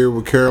 second year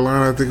with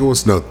Carolina, I think it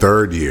was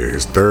third year.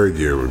 His third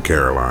year with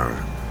Carolina.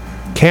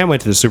 Cam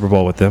went to the Super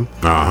Bowl with them.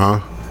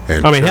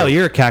 And I mean, hell, choked.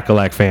 you're a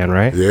Cadillac fan,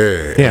 right?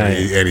 Yeah. Yeah.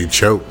 And he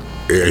choked.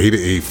 Yeah,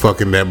 he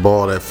fucking that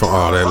ball. That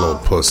little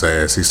puss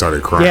ass. He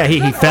started crying. Yeah, he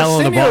fell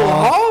on the Arsenio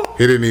ball. Hall?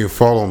 He didn't even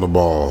fall on the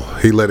ball.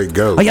 He let it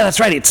go. Oh, yeah, that's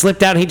right. It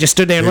slipped out and he just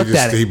stood there and looked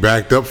at He it.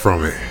 backed up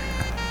from it.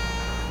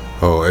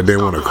 Oh, and then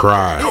want to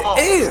cry.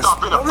 It is.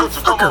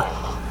 Motherfucker.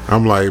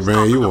 I'm like,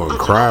 man, you want to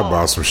cry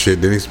about some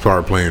shit. Then he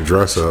started playing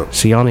dress up.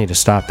 So y'all need to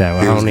stop that.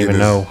 I He was don't even getting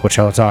know what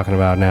y'all are talking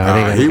about now.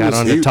 Nah, They he got was-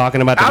 on to he-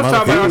 talking about the I was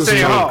talking about motherfucker.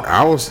 Arsenio Hall.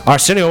 I was.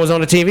 Arsenio was on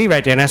the TV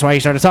right there, and that's why he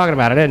started talking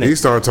about it, didn't He he?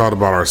 started talking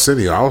about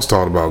Arsenio. I was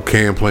talking about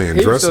Cam playing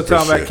He was dress still up.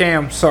 talking and about shit.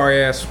 Cam.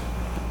 Sorry ass.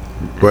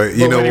 But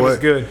you But know when he was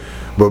what? good.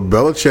 But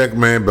Belichick,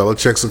 man,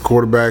 Belichick's a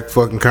quarterback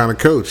fucking kind of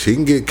coach. He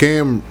can get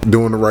Cam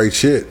doing the right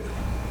shit.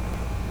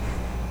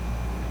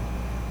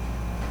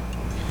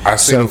 I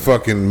seen a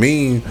fucking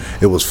meme.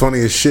 It was funny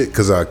as shit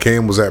because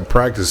Cam was at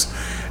practice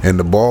and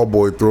the ball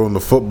boy throwing the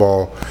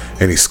football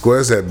and he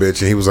squares that bitch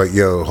and he was like,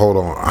 yo, hold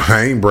on,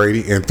 I ain't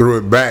Brady, and threw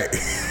it back.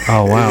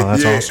 Oh, wow,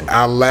 that's yeah, awesome.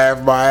 I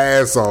laughed my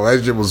ass off.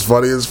 That shit was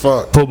funny as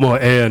fuck. Put more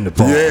air in the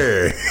ball.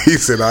 Yeah, he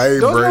said, I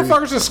ain't Those Brady.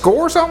 motherfuckers just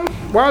score or something?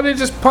 Why did they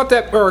just punt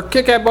that or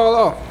kick that ball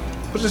off?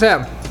 What just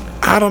happened?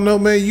 I don't know,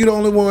 man. You the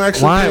only one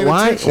actually paying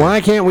attention. Why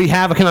can't we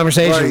have a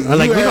conversation?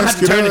 Like we don't have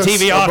to turn the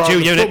TV off, to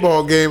unit.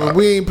 football game, and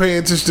we ain't paying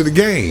attention to the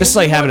game. This is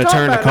like having to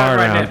turn the car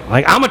Right around. now.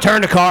 Like I'm gonna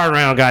turn the car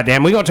around,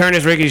 goddamn. We gonna turn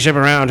this rickety ship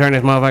around, turn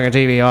this motherfucking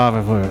TV off.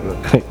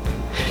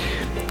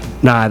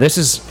 Nah, this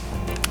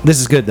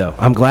is good though.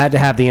 I'm glad to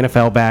have the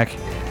NFL back.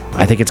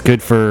 I think it's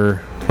good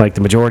for like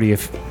the majority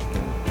of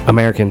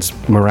Americans'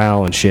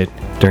 morale and shit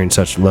during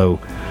such low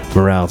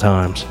morale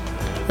times.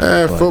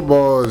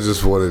 Football is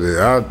just what it is.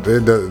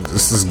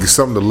 This is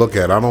something to look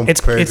at. I don't pay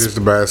attention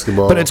to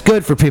basketball. But it's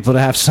good for people to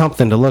have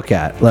something to look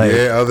at. Like,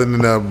 yeah, other than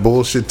the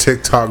bullshit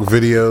TikTok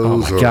videos. oh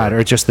my God,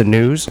 or just the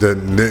news. I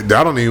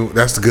don't even.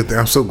 That's the good thing.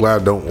 I'm so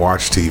glad I don't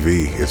watch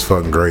TV. It's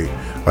fucking great.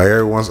 Like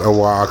every once in a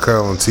while, I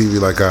cut on TV.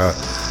 Like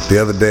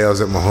the other day, I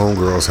was at my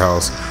homegirl's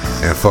house,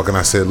 and fucking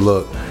I said,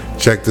 look.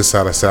 Check this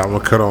out. I said, I'm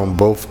going to cut on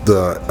both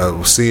the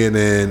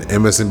CNN,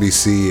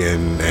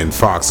 MSNBC, and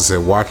Fox. I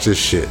said, watch this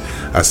shit.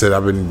 I said,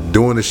 I've been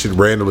doing this shit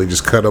randomly.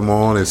 Just cut them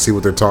on and see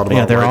what they're talking Yeah,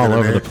 about. they're right all then and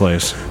over there. the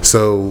place.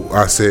 So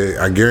I said,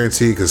 I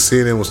guarantee, because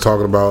CNN was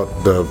talking about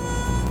the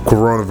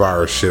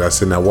coronavirus shit. I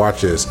said, now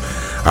watch this.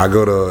 I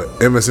go to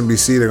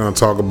MSNBC, they're going to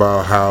talk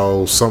about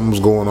how something's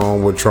going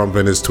on with Trump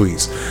and his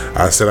tweets.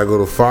 I said, I go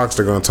to Fox,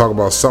 they're going to talk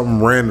about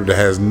something random that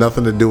has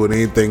nothing to do with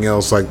anything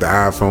else like the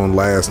iPhone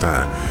last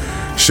time.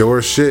 Sure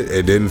as shit,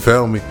 it didn't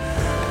fail me.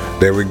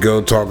 There we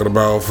go, talking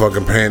about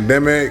fucking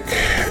pandemic,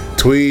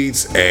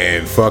 tweets,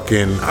 and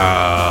fucking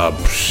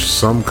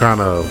some kind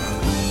of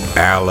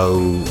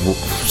aloe,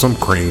 some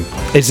cream.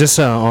 Is this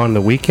on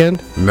the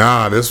weekend?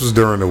 Nah, this was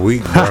during the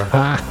week, bro.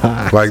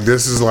 Like,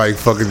 this is like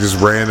fucking just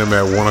random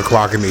at 1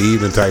 o'clock in the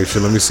evening type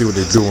shit. Let me see what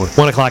they're doing.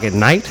 1 o'clock at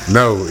night?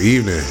 No,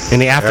 evening. In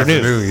the afternoon?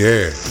 Afternoon,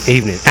 yeah.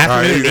 Evening.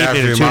 Afternoon and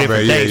evening are two my different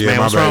bad. days, Yeah, man.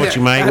 my What's bad. wrong with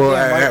you, Mike? Well,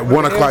 at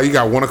 1 o'clock, you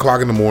got 1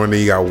 o'clock in the morning,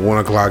 you got 1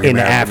 o'clock in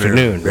the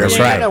afternoon. That's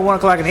There we right. go. At 1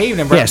 o'clock in the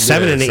evening, bro. Yeah,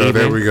 7 in the so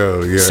evening. there we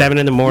go, yeah. 7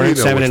 in the morning, You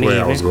know 7 in which the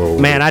way I was going evening.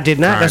 with Man, it. I did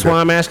not. That's Kinda.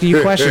 why I'm asking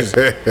you questions.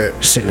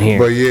 Sitting here.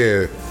 But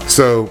yeah,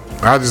 so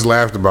I just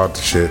laughed about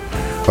the shit.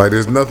 Like,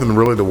 there's nothing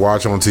really to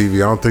watch on TV. I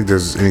don't think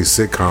there's any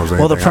sitcoms or anything.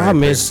 Well, the I ain't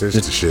problem paying is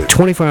attention the to shit.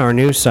 24-hour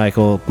news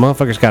cycle.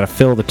 Motherfuckers got to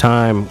fill the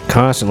time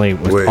constantly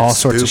with all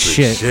sorts of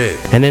stupid shit.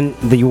 shit. And then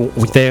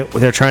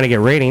they're trying to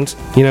get ratings.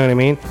 You know what I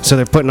mean? So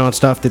they're putting on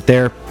stuff that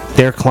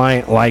their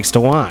client likes to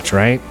watch,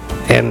 right?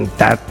 And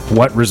that's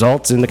what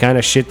results in the kind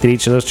of shit that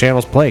each of those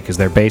channels play because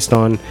they're based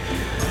on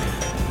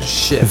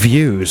Shit.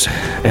 views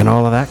and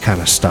all of that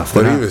kind of stuff.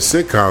 But They're even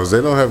sitcoms, they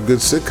don't have good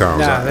sitcoms.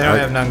 Nah, they don't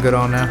have nothing good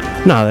on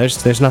now. no,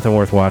 there's nothing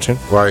worth watching.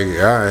 Like,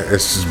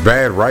 it's just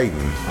bad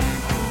writing.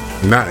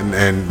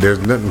 And there's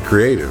nothing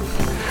creative.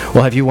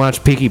 Well, have you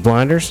watched Peaky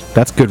Blinders?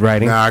 That's good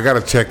writing. Nah, I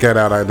gotta check that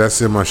out.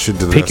 That's in my shit.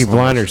 Peaky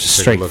Blinders is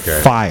straight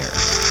fire.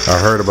 I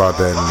heard about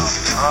that,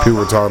 and people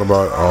were talking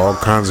about all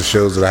kinds of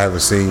shows that I haven't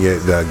seen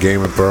yet.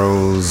 Game of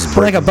Thrones.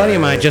 But like a Breaking buddy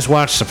of Bad. mine just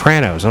watched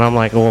Sopranos, and I'm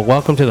like, well,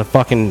 welcome to the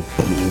fucking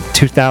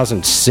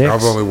 2006.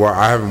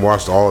 I haven't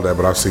watched all of that,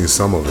 but I've seen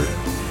some of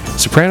it.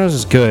 Sopranos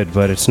is good,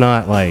 but it's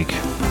not like,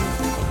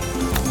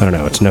 I don't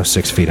know, it's no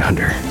 6 Feet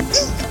Under.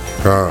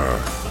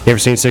 You ever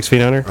seen 6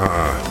 Feet Under? Oh,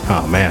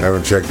 I man.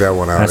 haven't checked that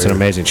one out. That's an either.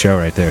 amazing show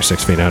right there,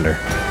 6 Feet Under.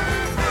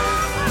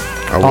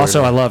 I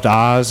Also, I loved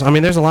Oz. I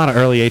mean, there's a lot of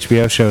early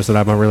HBO shows that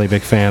I'm a really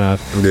big fan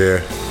of.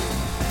 yeah.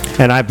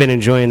 And I've been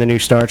enjoying the new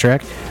Star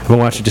Trek. I've been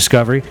watching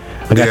Discovery.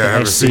 I Yeah, I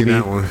haven't seen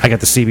that one. I got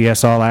the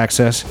CBS All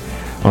Access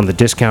on the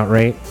discount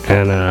rate,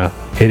 and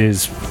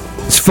it's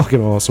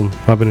fucking awesome.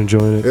 I've been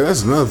enjoying it. Yeah,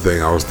 that's another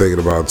thing I was thinking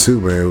about too,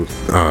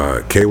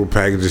 man. Cable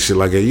packages, shit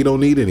like that. You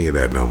don't need any of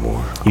that no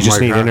more. You just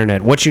need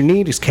internet. What you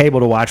need is cable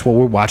to watch what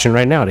we're watching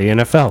right now, the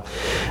NFL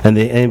and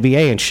the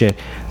NBA and shit.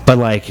 But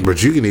like,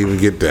 But you can even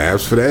get the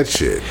apps for that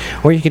shit.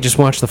 or you can just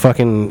watch the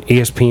fucking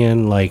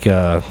ESPN like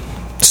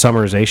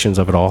summarizations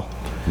of it all.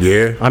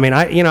 Yeah. I mean,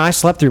 I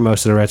slept through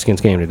most of the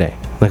Redskins game today.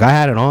 Like I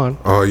had it on,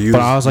 Oh,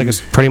 but I was like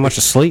pretty much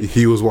asleep.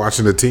 He was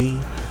watching the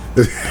team.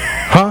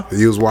 Huh?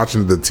 He was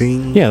watching the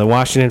team. Yeah, the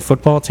Washington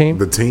football team.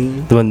 The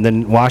team.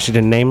 The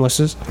Washington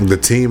Namelesses. The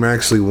team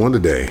actually won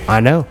today. I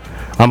know.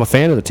 I'm a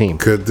fan of the team.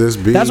 Could this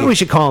be? That's what we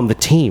should call them, the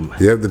team.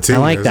 Yep, the team, I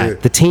like that's that.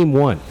 it. The team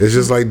won. It's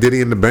just like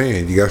Diddy and the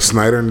band. You got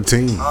Snyder and the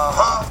team.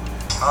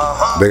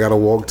 They gotta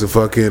walk to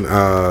fucking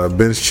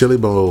Ben's Chili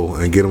Bowl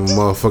and get them a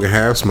motherfucking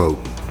half smoke.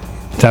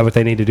 Is that what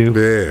they need to do?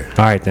 Yeah.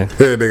 All right, then.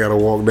 They gotta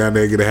walk down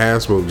there and get a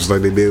half smoke, just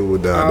like they did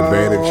with the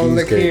band and Oh,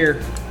 look cheesecake.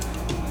 here.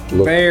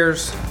 Look.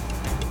 Bears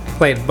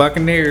played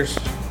Buccaneers.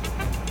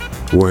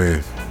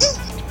 When?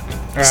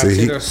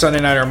 See, either Sunday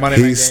night or Monday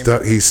night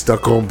game. He's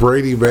stuck on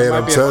Brady, man. Might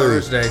I'm be a telling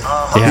you. Thursday.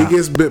 Yeah. He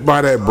gets bit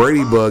by that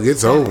Brady bug,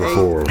 it's over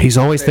for him. He's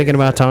always thinking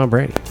about Tom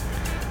Brady.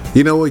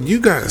 You know what? You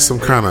got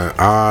some kind of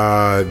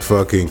odd,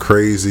 fucking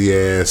crazy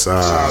ass.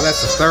 Oh,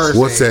 that's a Thursday.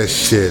 What's that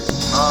shit?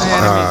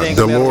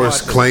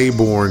 Dolores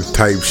Claiborne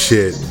type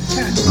shit.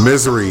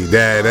 Misery,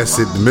 Dad. That's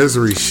it.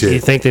 Misery shit. You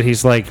think that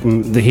he's like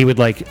he would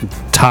like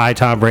tie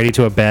Tom Brady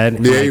to a bed?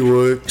 And, Yeah, like, he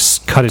would.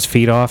 cut his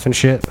feet off and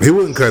shit. He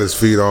wouldn't cut his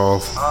feet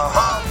off.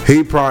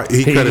 He cut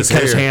his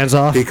hair. His hands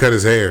off. He cut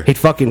his hair. He'd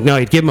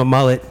give him a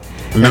mullet.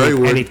 No, he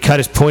wouldn't. And he'd cut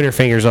his pointer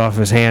fingers off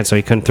his hand so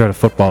he couldn't throw the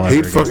football.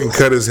 He'd fucking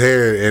cut his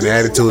hair and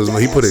add it to his.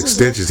 He put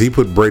extensions. He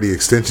put Brady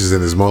extensions in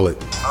his mullet.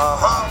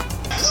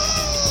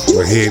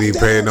 But he ain't even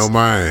paying no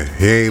mind.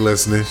 He ain't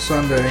listening.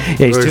 Sunday. Yeah,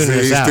 he's Look, tuning see,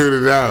 us he's out.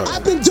 tuning it out.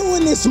 I've been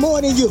doing this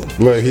more than you.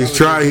 Look, he's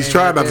trying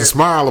not to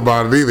smile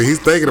about it either. He's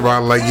thinking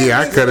about it like, yeah,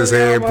 I cut his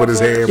hair and put his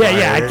hair in my Yeah,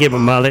 hair. I'd give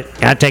him a mullet.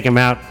 I'd take him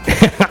out.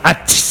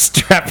 I'd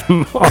strap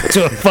him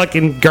onto a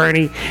fucking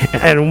gurney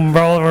and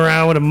roll him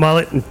around with a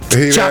mullet and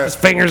chop his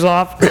fingers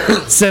off.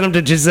 Send him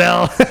to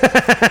Giselle.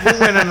 We're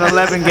winning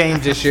 11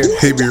 games this year.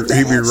 He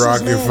be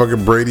rocking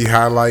fucking Brady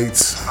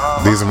highlights.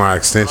 These are my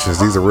extensions.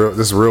 This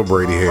is real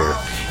Brady hair.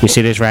 You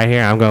see this right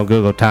here? I'm gonna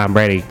Google Tom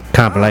Brady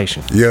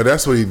compilation. Yeah,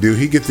 that's what he do.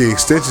 He get the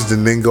extensions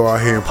and then go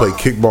out here and play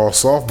kickball,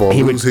 softball,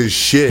 lose his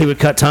shit. He would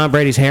cut Tom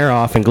Brady's hair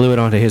off and glue it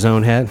onto his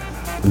own head.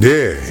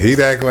 Yeah, he'd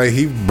act like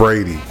he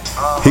Brady.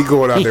 He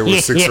going out there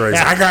with 6 rings.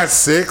 I got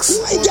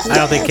 6. I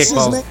don't think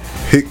kickball.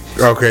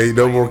 Okay,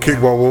 no more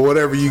kickball. Well,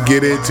 whatever you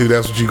get into,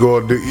 that's what you go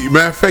and do.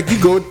 Matter of fact,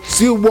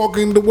 you walk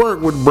into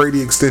work with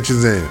Brady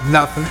extensions in.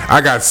 Nothing.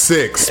 I got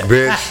 6,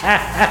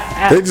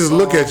 bitch. They just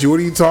look at you. What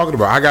are you talking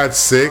about? I got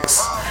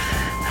 6.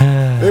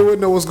 They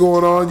wouldn't know what's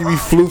going on. You be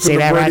floofing See the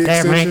that Brady right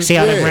there, Mike? extensions. See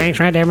all them rings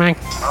right there, Mike?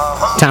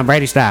 Tom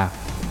Brady style.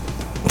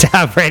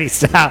 Tom Brady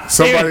style.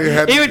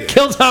 He would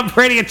kill Tom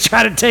Brady and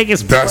try to take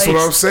his That's place.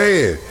 what I'm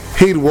saying.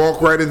 He'd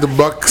walk right into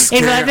Buck's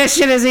He's like, camp. this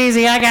shit is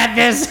easy. I got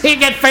this. He'd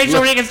get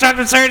facial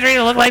reconstructive surgery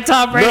to look like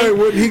Tom Brady. No, he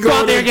wouldn't. He'd go go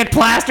out there in and get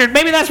plastered.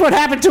 Maybe that's what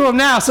happened to him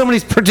now.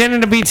 Somebody's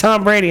pretending to be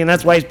Tom Brady, and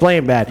that's why he's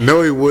playing bad.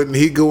 No, he wouldn't.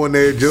 He'd go in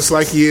there just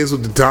like he is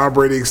with the Tom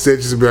Brady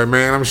extensions and be like,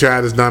 man, I'm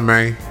shy this done,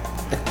 man.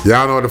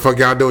 Y'all know what the fuck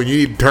y'all doing. You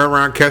need to turn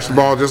around, catch the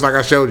ball just like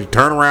I showed you.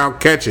 Turn around,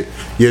 catch it.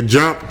 You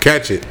jump,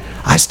 catch it.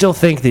 I still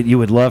think that you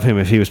would love him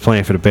if he was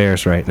playing for the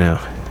Bears right now.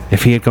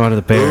 If he had gone to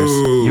the Bears,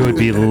 you would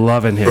be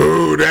loving him.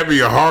 Ooh, that'd be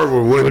a hard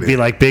one, wouldn't It would be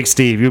like Big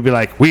Steve. You'd be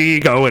like, we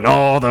going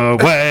all the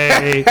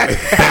way.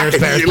 Bears,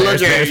 Bears, You look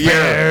Bears, at Bears, it, yeah.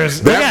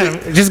 Bears. Look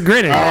at him, just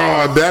grinning.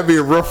 Oh, that'd be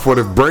a rough one.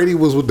 If Brady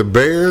was with the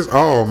Bears,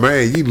 oh,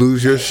 man, you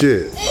lose your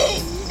shit.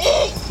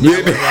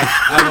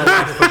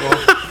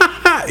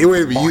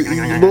 Wait a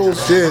minute, you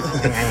bullshit.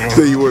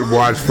 So you wouldn't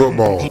watch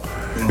football.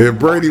 If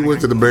Brady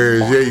went to the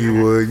Bears, yeah,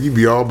 you would. You'd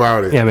be all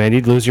about it. Yeah, man,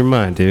 you'd lose your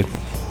mind, dude.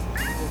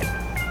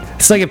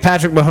 It's like if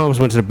Patrick Mahomes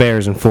went to the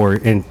Bears in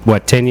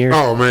 10 years?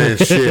 Oh, man,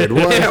 shit.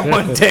 What?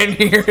 Yeah, 10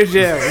 years,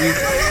 yeah.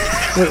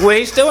 Well,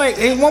 he still ain't,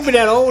 he won't be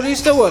that old. He's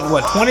still,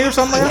 what 20 or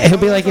something like that? He'll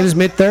be like in his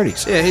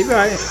mid-30s. Yeah, he'll be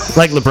right.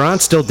 Like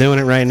LeBron's still doing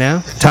it right now.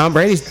 Tom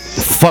Brady's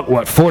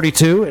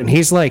 42, and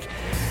he's like,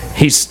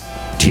 he's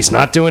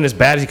not doing as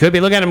bad as he could be.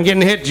 Look at him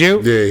getting hit,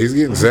 Jew. Yeah, he's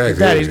getting sacked.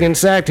 That he's getting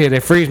sacked here. They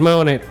freeze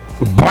mowing it.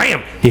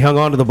 Bam! He hung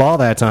on to the ball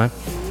that time.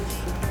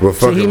 Well,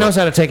 See, he knows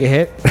how to take a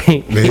hit.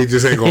 He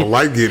just ain't gonna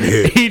like getting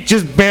hit. He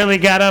just barely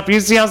got up.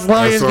 You see how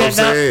slow he was That's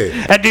what I'm getting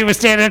saying. up? That dude was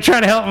standing there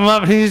trying to help him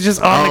up, and he's just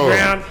on the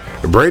ground.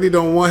 Brady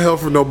don't want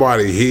help from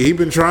nobody. He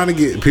been trying to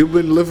get people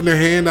been lifting their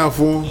hand out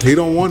for him. He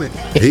don't want it.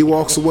 He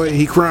walks away.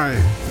 He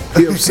crying.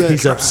 He upset.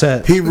 He's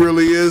upset. He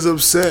really is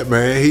upset,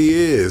 man. He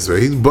is.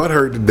 He's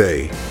butthurt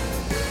today.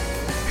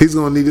 He's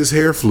gonna need his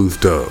hair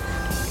floofed up.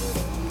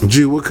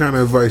 Gee, what kind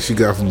of advice you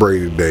got for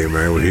Brady today,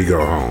 man? When he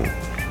go home,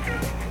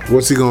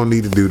 what's he gonna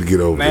need to do to get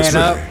over this?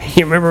 Man up. Man?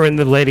 You remember when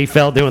the lady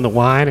fell doing the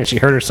wine and she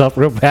hurt herself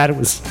real bad? It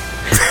was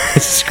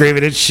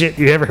screaming and shit.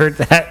 You ever heard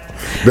that?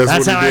 That's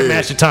That's what how he I did.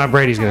 imagine Tom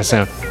Brady's gonna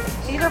sound.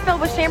 These are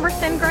filled with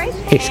Chamberson grapes.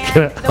 He's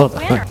gonna- and the hold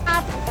on. winner.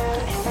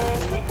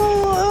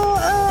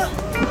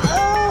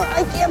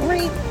 I can't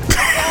breathe.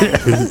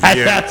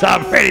 That's how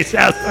Tom Brady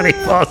sounds when he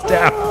falls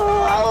down.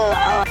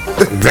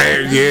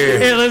 Damn, yeah.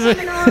 Here, listen.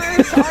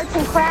 Seminars, arts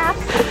and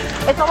crafts.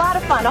 It's a lot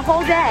of fun, a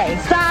whole day.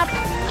 Stop.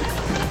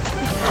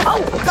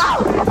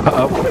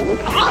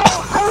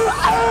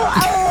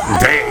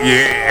 Damn,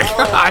 yeah.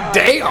 God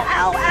damn.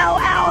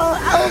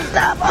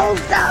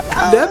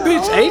 That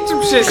bitch ate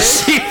some shit.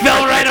 She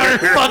fell right on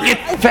her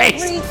fucking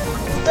face.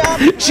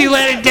 She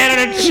landed dead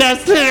on her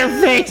chest and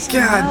her face.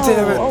 God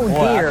damn it.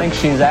 Boy, I think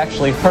she's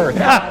actually hurt.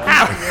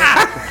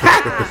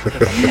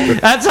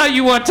 That's how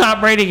you want Tom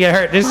Brady to get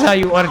hurt. This is how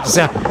you want it to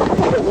sound.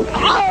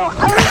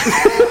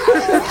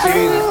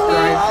 Jesus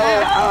Christ.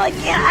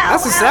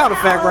 That's a sound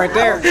effect right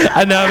there.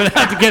 I know, I'm gonna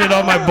have to get it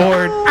on my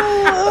board.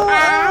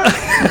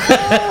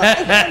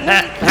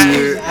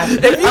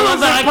 If you was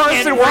that I the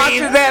person can't watching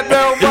breathe. that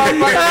though,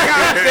 motherfucker,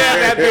 God damn,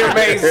 that You're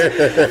amazing.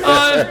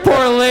 Oh, this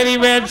poor lady,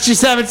 man.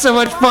 She's having so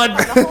much fun.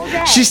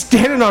 She's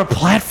standing on a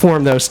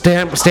platform, though,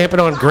 stamping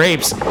on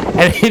grapes.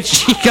 And then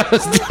she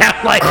goes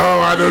down like,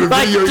 I know the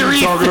like video 3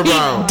 you're talking feet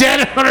about.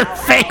 dead on her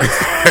face.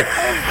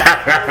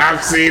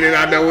 I've seen it.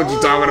 I know what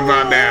you're talking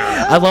about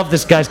now. I love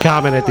this guy's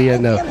comment at the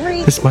end, though.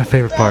 This is my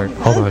favorite part.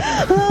 Hold on.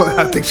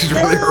 I think she's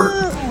really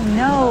hurt.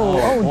 No.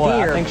 Oh, Boy,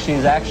 I dear. think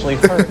she's actually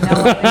hurt. She's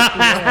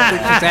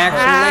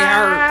actually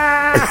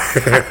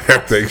hurt. I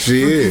think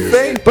she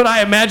is. But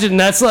I imagine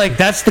that's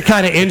the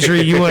kind of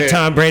injury you want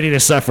Tom Brady to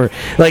suffer.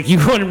 Like, you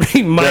want to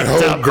be mic'd That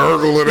whole up.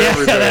 gurgle and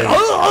everything.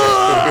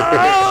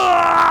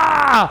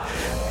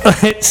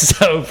 It's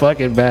so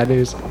fucking bad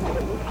news.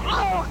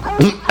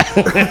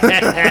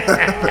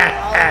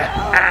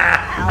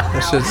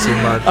 That shit's too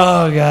much.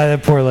 Oh, God,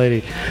 that poor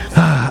lady.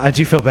 I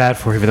do feel bad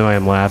for her, even though I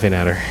am laughing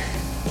at her.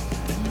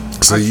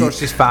 So I'm you, sure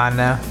she's fine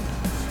now.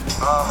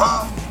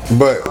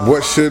 but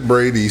what should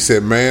Brady? He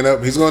said, man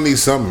up. He's gonna need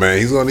something, man.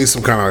 He's gonna need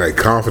some kind of like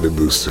confident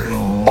booster. You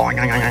know what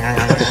I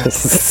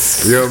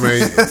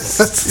mean?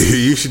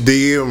 You should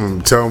DM him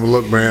and tell him,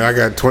 look, man, I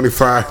got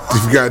 25.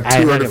 You got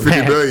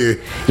 250 million.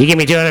 You give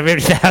me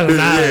 $250,000.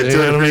 Yeah, you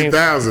know what I mean?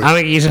 250,000. I'm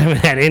gonna use some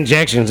of that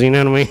injections. You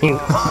know what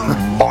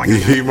I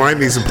mean? He might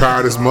need some power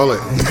of this mullet.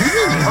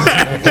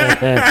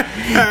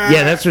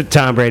 Yeah, that's what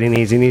Tom Brady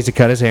needs. He needs to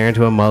cut his hair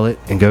into a mullet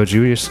and go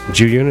Jew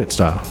unit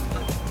style.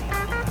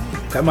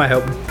 That might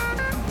help him.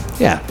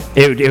 Yeah,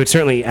 it would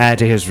certainly add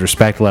to his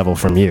respect level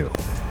from you.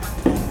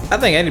 I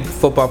think any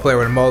football player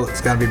with a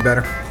mullet's gonna be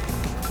better.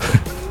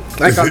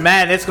 Like on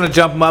Madden, it's gonna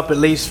jump him up at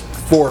least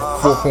four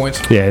points.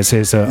 Yeah, it's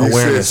his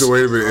awareness. So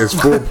wait a minute, it's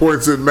 4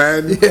 points in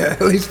Madden. Yeah,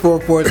 at least 4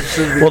 points. It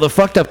should be. Well, the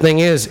fucked up thing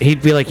is,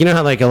 he'd be like, you know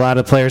how like a lot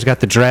of players got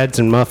the dreads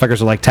and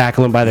motherfuckers will like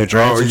tackle him by their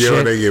dreads Oh, and yeah, shit?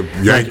 when they get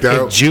yanked Like,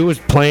 out. if Jew was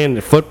playing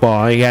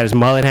football, he had his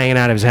mullet hanging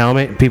out of his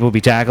helmet, and people would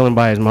be tackling him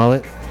by his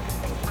mullet.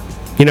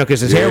 You know,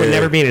 because his hair would Yeah.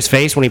 never be in his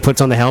face when he puts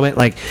on the helmet.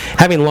 Like,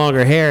 having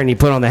longer hair and you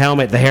put on the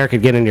helmet, the hair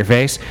could get in your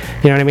face.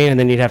 You know what I mean? And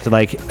then you'd have to,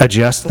 like,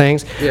 adjust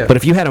things. Yeah. But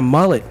if you had a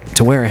mullet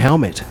to wear a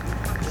helmet,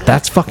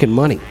 that's fucking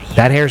money.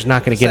 That hair's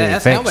not going to get in your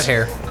That's face. helmet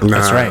hair. Nah,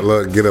 That's right.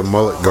 Look, get a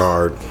mullet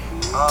guard.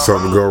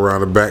 Something to go around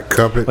the back,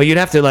 cup it. Well, you'd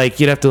have to, like,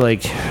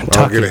 I'll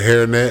tuck get a it.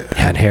 hairnet.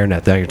 Yeah,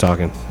 hairnet, there you're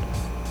talking.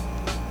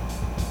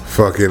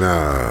 Fucking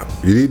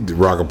you need to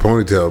rock a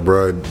ponytail,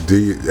 bro. Do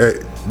you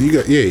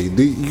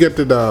got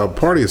the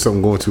party or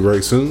something going to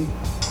right soon?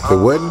 The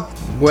wedding.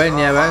 When?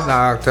 Yeah, but that's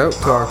not October.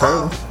 Till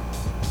October.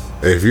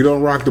 If you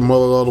don't rock the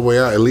mullet all the way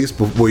out, at least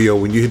before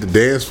when you hit the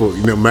dance floor,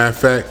 matter of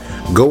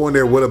fact, go in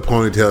there with a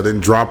ponytail, then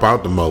drop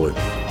out the mullet.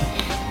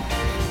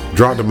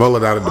 Drop the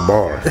mullet out at the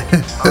bar.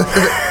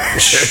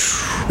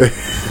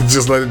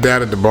 Just let it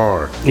down at the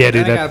bar. Yeah, I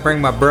dude, that, gotta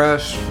bring my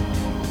brush.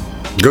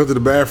 Go to the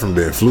bathroom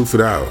then, floof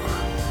it out.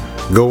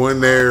 Go in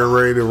there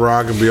ready to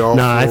rock and be all.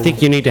 no, I full.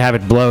 think you need to have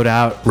it blowed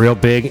out real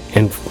big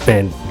and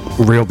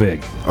real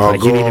big. Oh, like,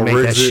 you go need to on make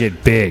that Riggs it?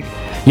 shit big.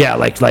 Yeah,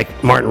 like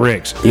Martin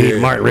Riggs. You Yeah.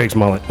 need Martin Riggs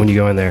mullet when you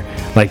go in there.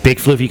 Like big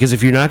floofy, because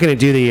if you're not going to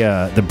do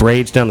the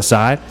braids down the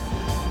side,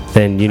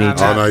 then you need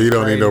to. Oh no, you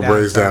don't need no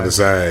braids down the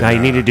side. Now you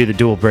need to do the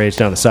dual braids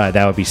down the side.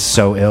 That would be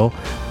so ill.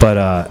 But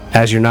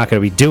as you're not going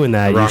to be doing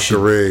that, Rock the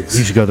Riggs.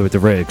 You should go with the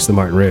Riggs, the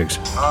Martin Riggs.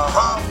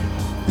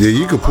 Yeah,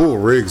 you can pull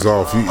Riggs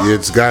off.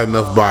 It's got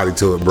enough body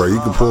to it, bro. You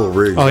can pull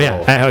Riggs Oh off.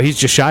 yeah, he's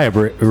just shy of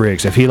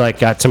Riggs. If he like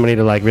got somebody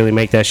to like really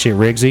make that shit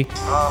Riggsy,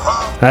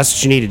 that's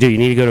what you need to do. You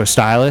need to go to a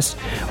stylist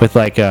with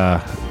like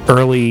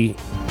early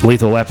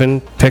Lethal Weapon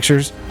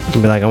pictures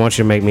and be like, I want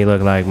you to make me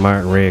look like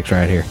Martin Riggs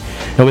right here.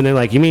 And when they're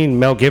like, you mean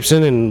Mel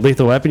Gibson and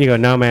Lethal Weapon? You go,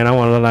 no man, I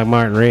want to look like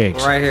Martin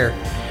Riggs. Right here.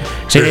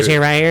 See this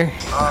here right here?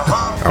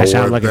 I That's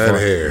what I'm want looking that for.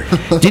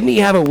 hair. Didn't he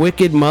have a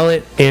wicked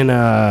mullet in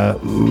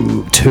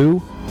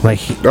 2? Like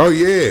Oh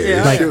yeah,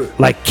 Yeah. Shoot.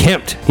 like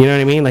kempt, you know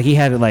what I mean? Like he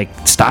had it like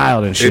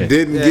styled and shit. It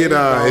didn't Yeah, get you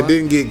know. it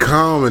didn't get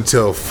calm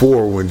until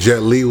 4 when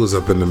Jet Li was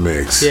up in the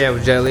mix. Yeah,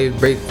 with Jet Li.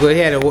 Well, he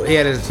had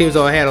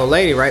an old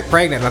lady, right?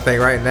 Pregnant, I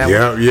think, right? In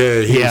that one.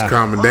 He Yeah. was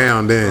calming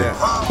down then.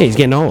 Yeah, he's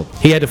getting old.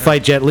 He had to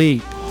fight Jet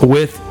Li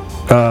with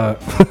Oh,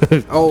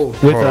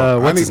 with Hold on. I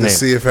what's need his to name?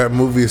 see if that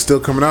movie is still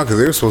coming out because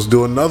they were supposed to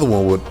do another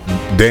one with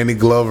Danny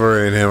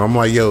Glover and him. I'm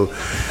like, yo,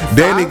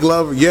 Danny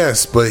Glover,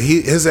 yes, but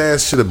his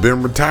ass should have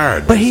been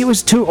retired. But he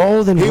was too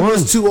old in He one.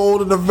 was too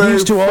old in the very He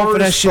was too old for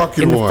that first shit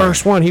fucking in the one.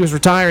 first one. He was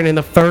retiring in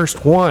the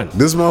first one.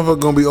 This motherfucker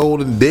gonna be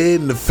old and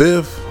dead in the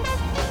 5th.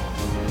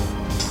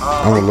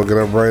 I'm gonna look it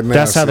up right now.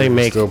 That's how see they if it's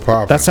make. Still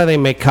popping. That's how they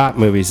make cop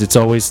movies. It's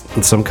always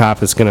some cop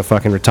that's gonna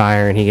fucking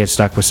retire and he gets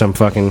stuck with some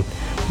fucking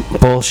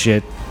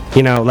bullshit.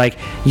 You know, like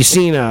you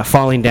seen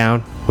Falling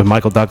Down with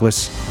Michael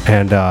Douglas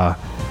and fuck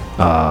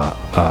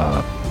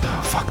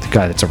the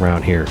guy that's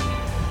around here.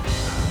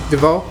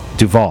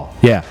 Duvall.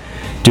 Yeah,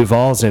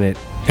 Duvall's in it,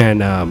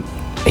 and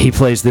he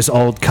plays this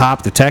old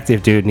cop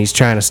detective dude, and he's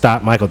trying to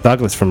stop Michael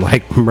Douglas from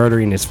like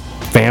murdering his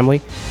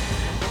family.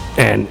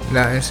 And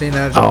no, I ain't seen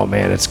that. oh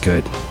man, it's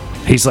good.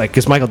 He's like,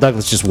 because Michael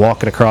Douglas just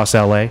walking across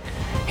L.A.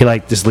 He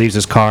like just leaves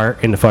his car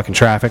in the fucking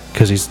traffic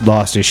because he's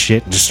lost his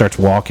shit and just starts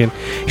walking.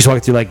 He's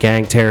walking through like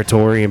gang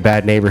territory and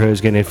bad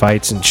neighborhoods, getting in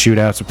fights and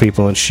shootouts with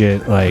people and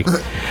shit. Like,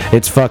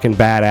 it's fucking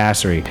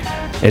badassery.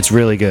 It's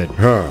really good.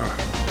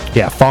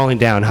 Yeah, Falling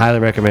Down, highly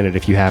recommended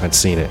if you haven't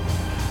seen it.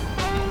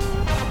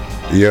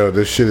 Yo,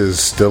 this shit is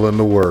still in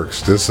the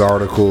works. This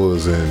article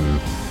is in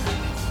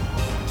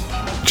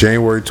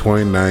January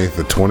 29th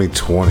of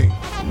 2020.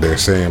 They're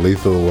saying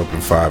Lethal Weapon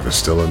 5 is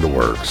still in the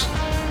works.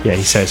 Yeah,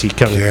 he says he's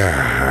coming.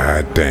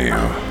 God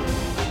damn.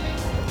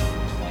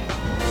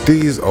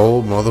 These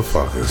old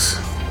motherfuckers.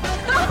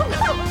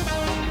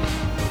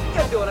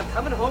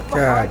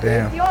 God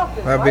damn.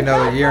 That'll be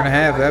another year and a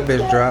half. That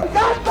bitch dropped.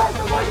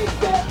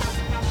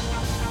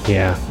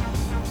 Yeah,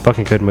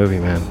 fucking good movie,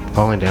 man.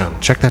 Falling Down.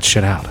 Check that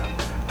shit out.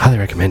 Highly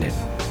recommend it.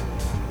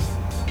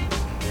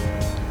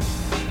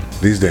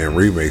 These damn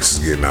remakes is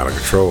getting out of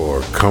control, or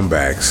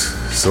comebacks.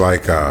 It's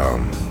like,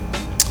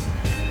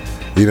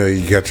 you know,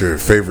 you got your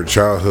favorite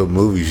childhood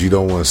movies. You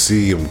don't want to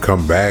see them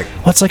come back.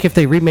 Well, it's like if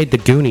they remade The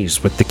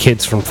Goonies with the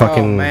kids from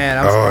fucking... Oh,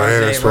 man.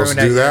 They're supposed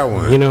to do that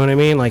one. You know what I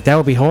mean? Like, that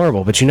would be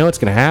horrible, but you know it's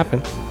going to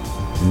happen.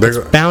 It's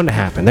bound to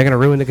happen. They're going to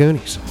ruin The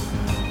Goonies.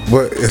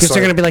 Because they're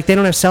going to be like, they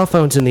don't have cell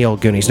phones in the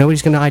old Goonies.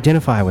 Nobody's going to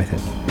identify with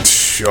it.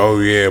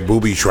 Oh yeah,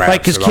 booby traps. Like,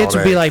 because kids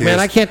would be like, man,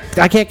 I can't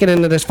get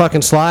into this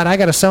fucking slide. I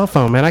got a cell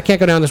phone, man. I can't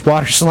go down this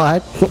water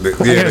slide. I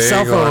got a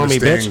cell phone on me,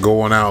 bitch.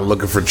 Going out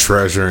looking for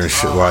treasure and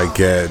shit like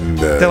that. And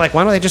they're like,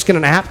 why don't they just get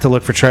an app to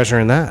look for treasure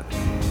in that?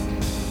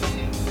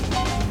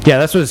 Yeah,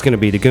 that's what it's going to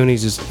be. The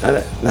Goonies is...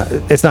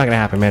 it's not going to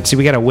happen, man. See,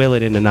 we got to will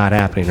it into not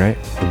happening, right?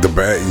 The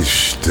bad...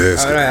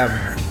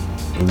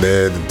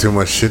 There's too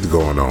much shit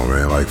going on,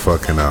 man. Like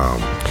fucking...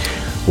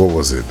 what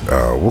was it?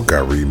 What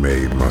got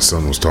remade? My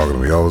son was talking to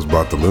me always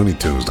about the Looney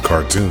Tunes, the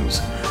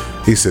cartoons.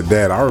 He said,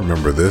 Dad, I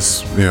remember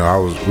this. You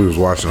know, we was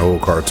watching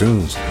old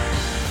cartoons.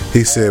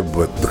 He said,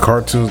 but the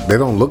cartoons, they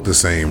don't look the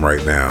same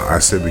right now. I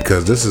said,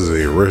 because this is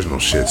the original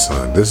shit,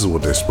 son. This is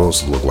what they're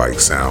supposed to look like,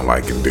 sound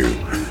like, and do.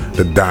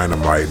 The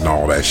Dynamite and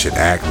all that shit,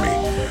 Acme.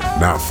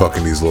 Not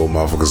fucking these little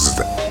motherfuckers,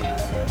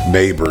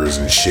 neighbors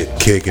and shit,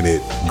 kicking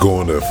it,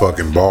 going to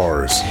fucking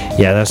bars.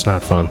 Yeah, that's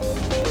not fun.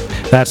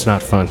 That's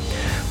not fun.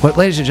 Well,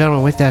 ladies and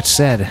gentlemen, with that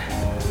said,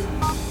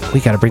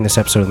 we got to bring this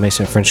episode of the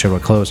Mason and Friends Show to a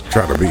close.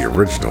 Try to be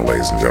original,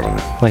 ladies and gentlemen.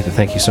 I'd like to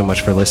thank you so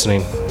much for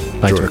listening.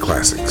 Enjoy the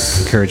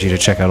classics. Encourage you to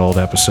check out old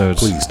episodes.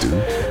 Please do.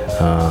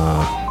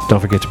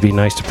 Don't forget to be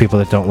nice to people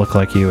that don't look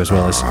like you, as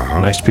well as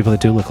nice to people that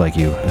do look like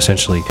you.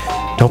 Essentially,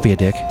 don't be a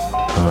dick.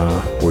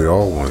 We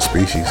all one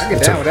species.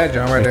 Get down with that,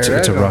 John, right there.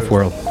 It's a rough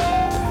world.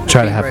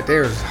 Try to have right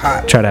there is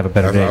hot. Try to have a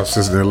better day. I was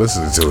sitting there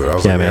listening to it. I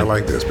was like, man, I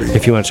like this beat.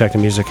 If you want to check the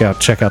music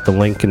out, check out the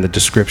link in the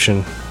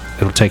description.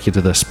 It'll take you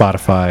to the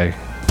Spotify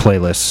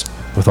playlist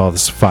with all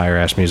this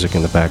fire-ass music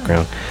in the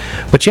background.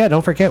 But yeah,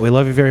 don't forget, we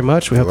love you very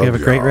much. We hope you have a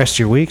great rest of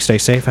your week. Stay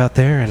safe out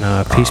there, and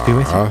peace be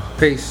with you.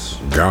 Peace.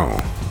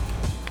 Gone.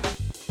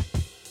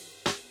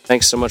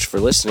 Thanks so much for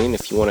listening.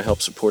 If you want to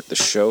help support the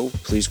show,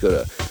 please go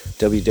to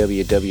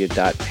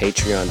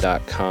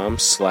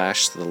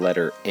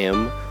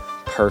www.patreon.com/M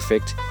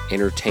Perfect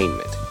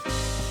Entertainment.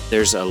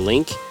 There's a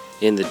link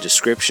in the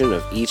description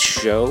of each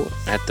show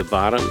at the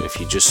bottom. If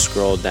you just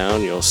scroll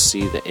down, you'll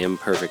see the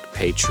Imperfect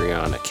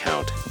Patreon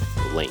account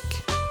link.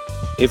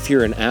 If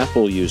you're an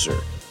Apple user,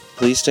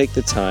 please take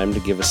the time to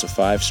give us a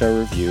 5-star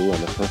review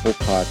on the Purple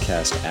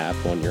Podcast app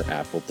on your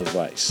Apple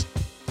device.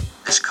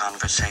 This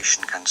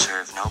conversation can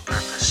serve no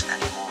purpose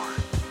anymore.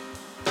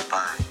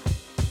 Goodbye.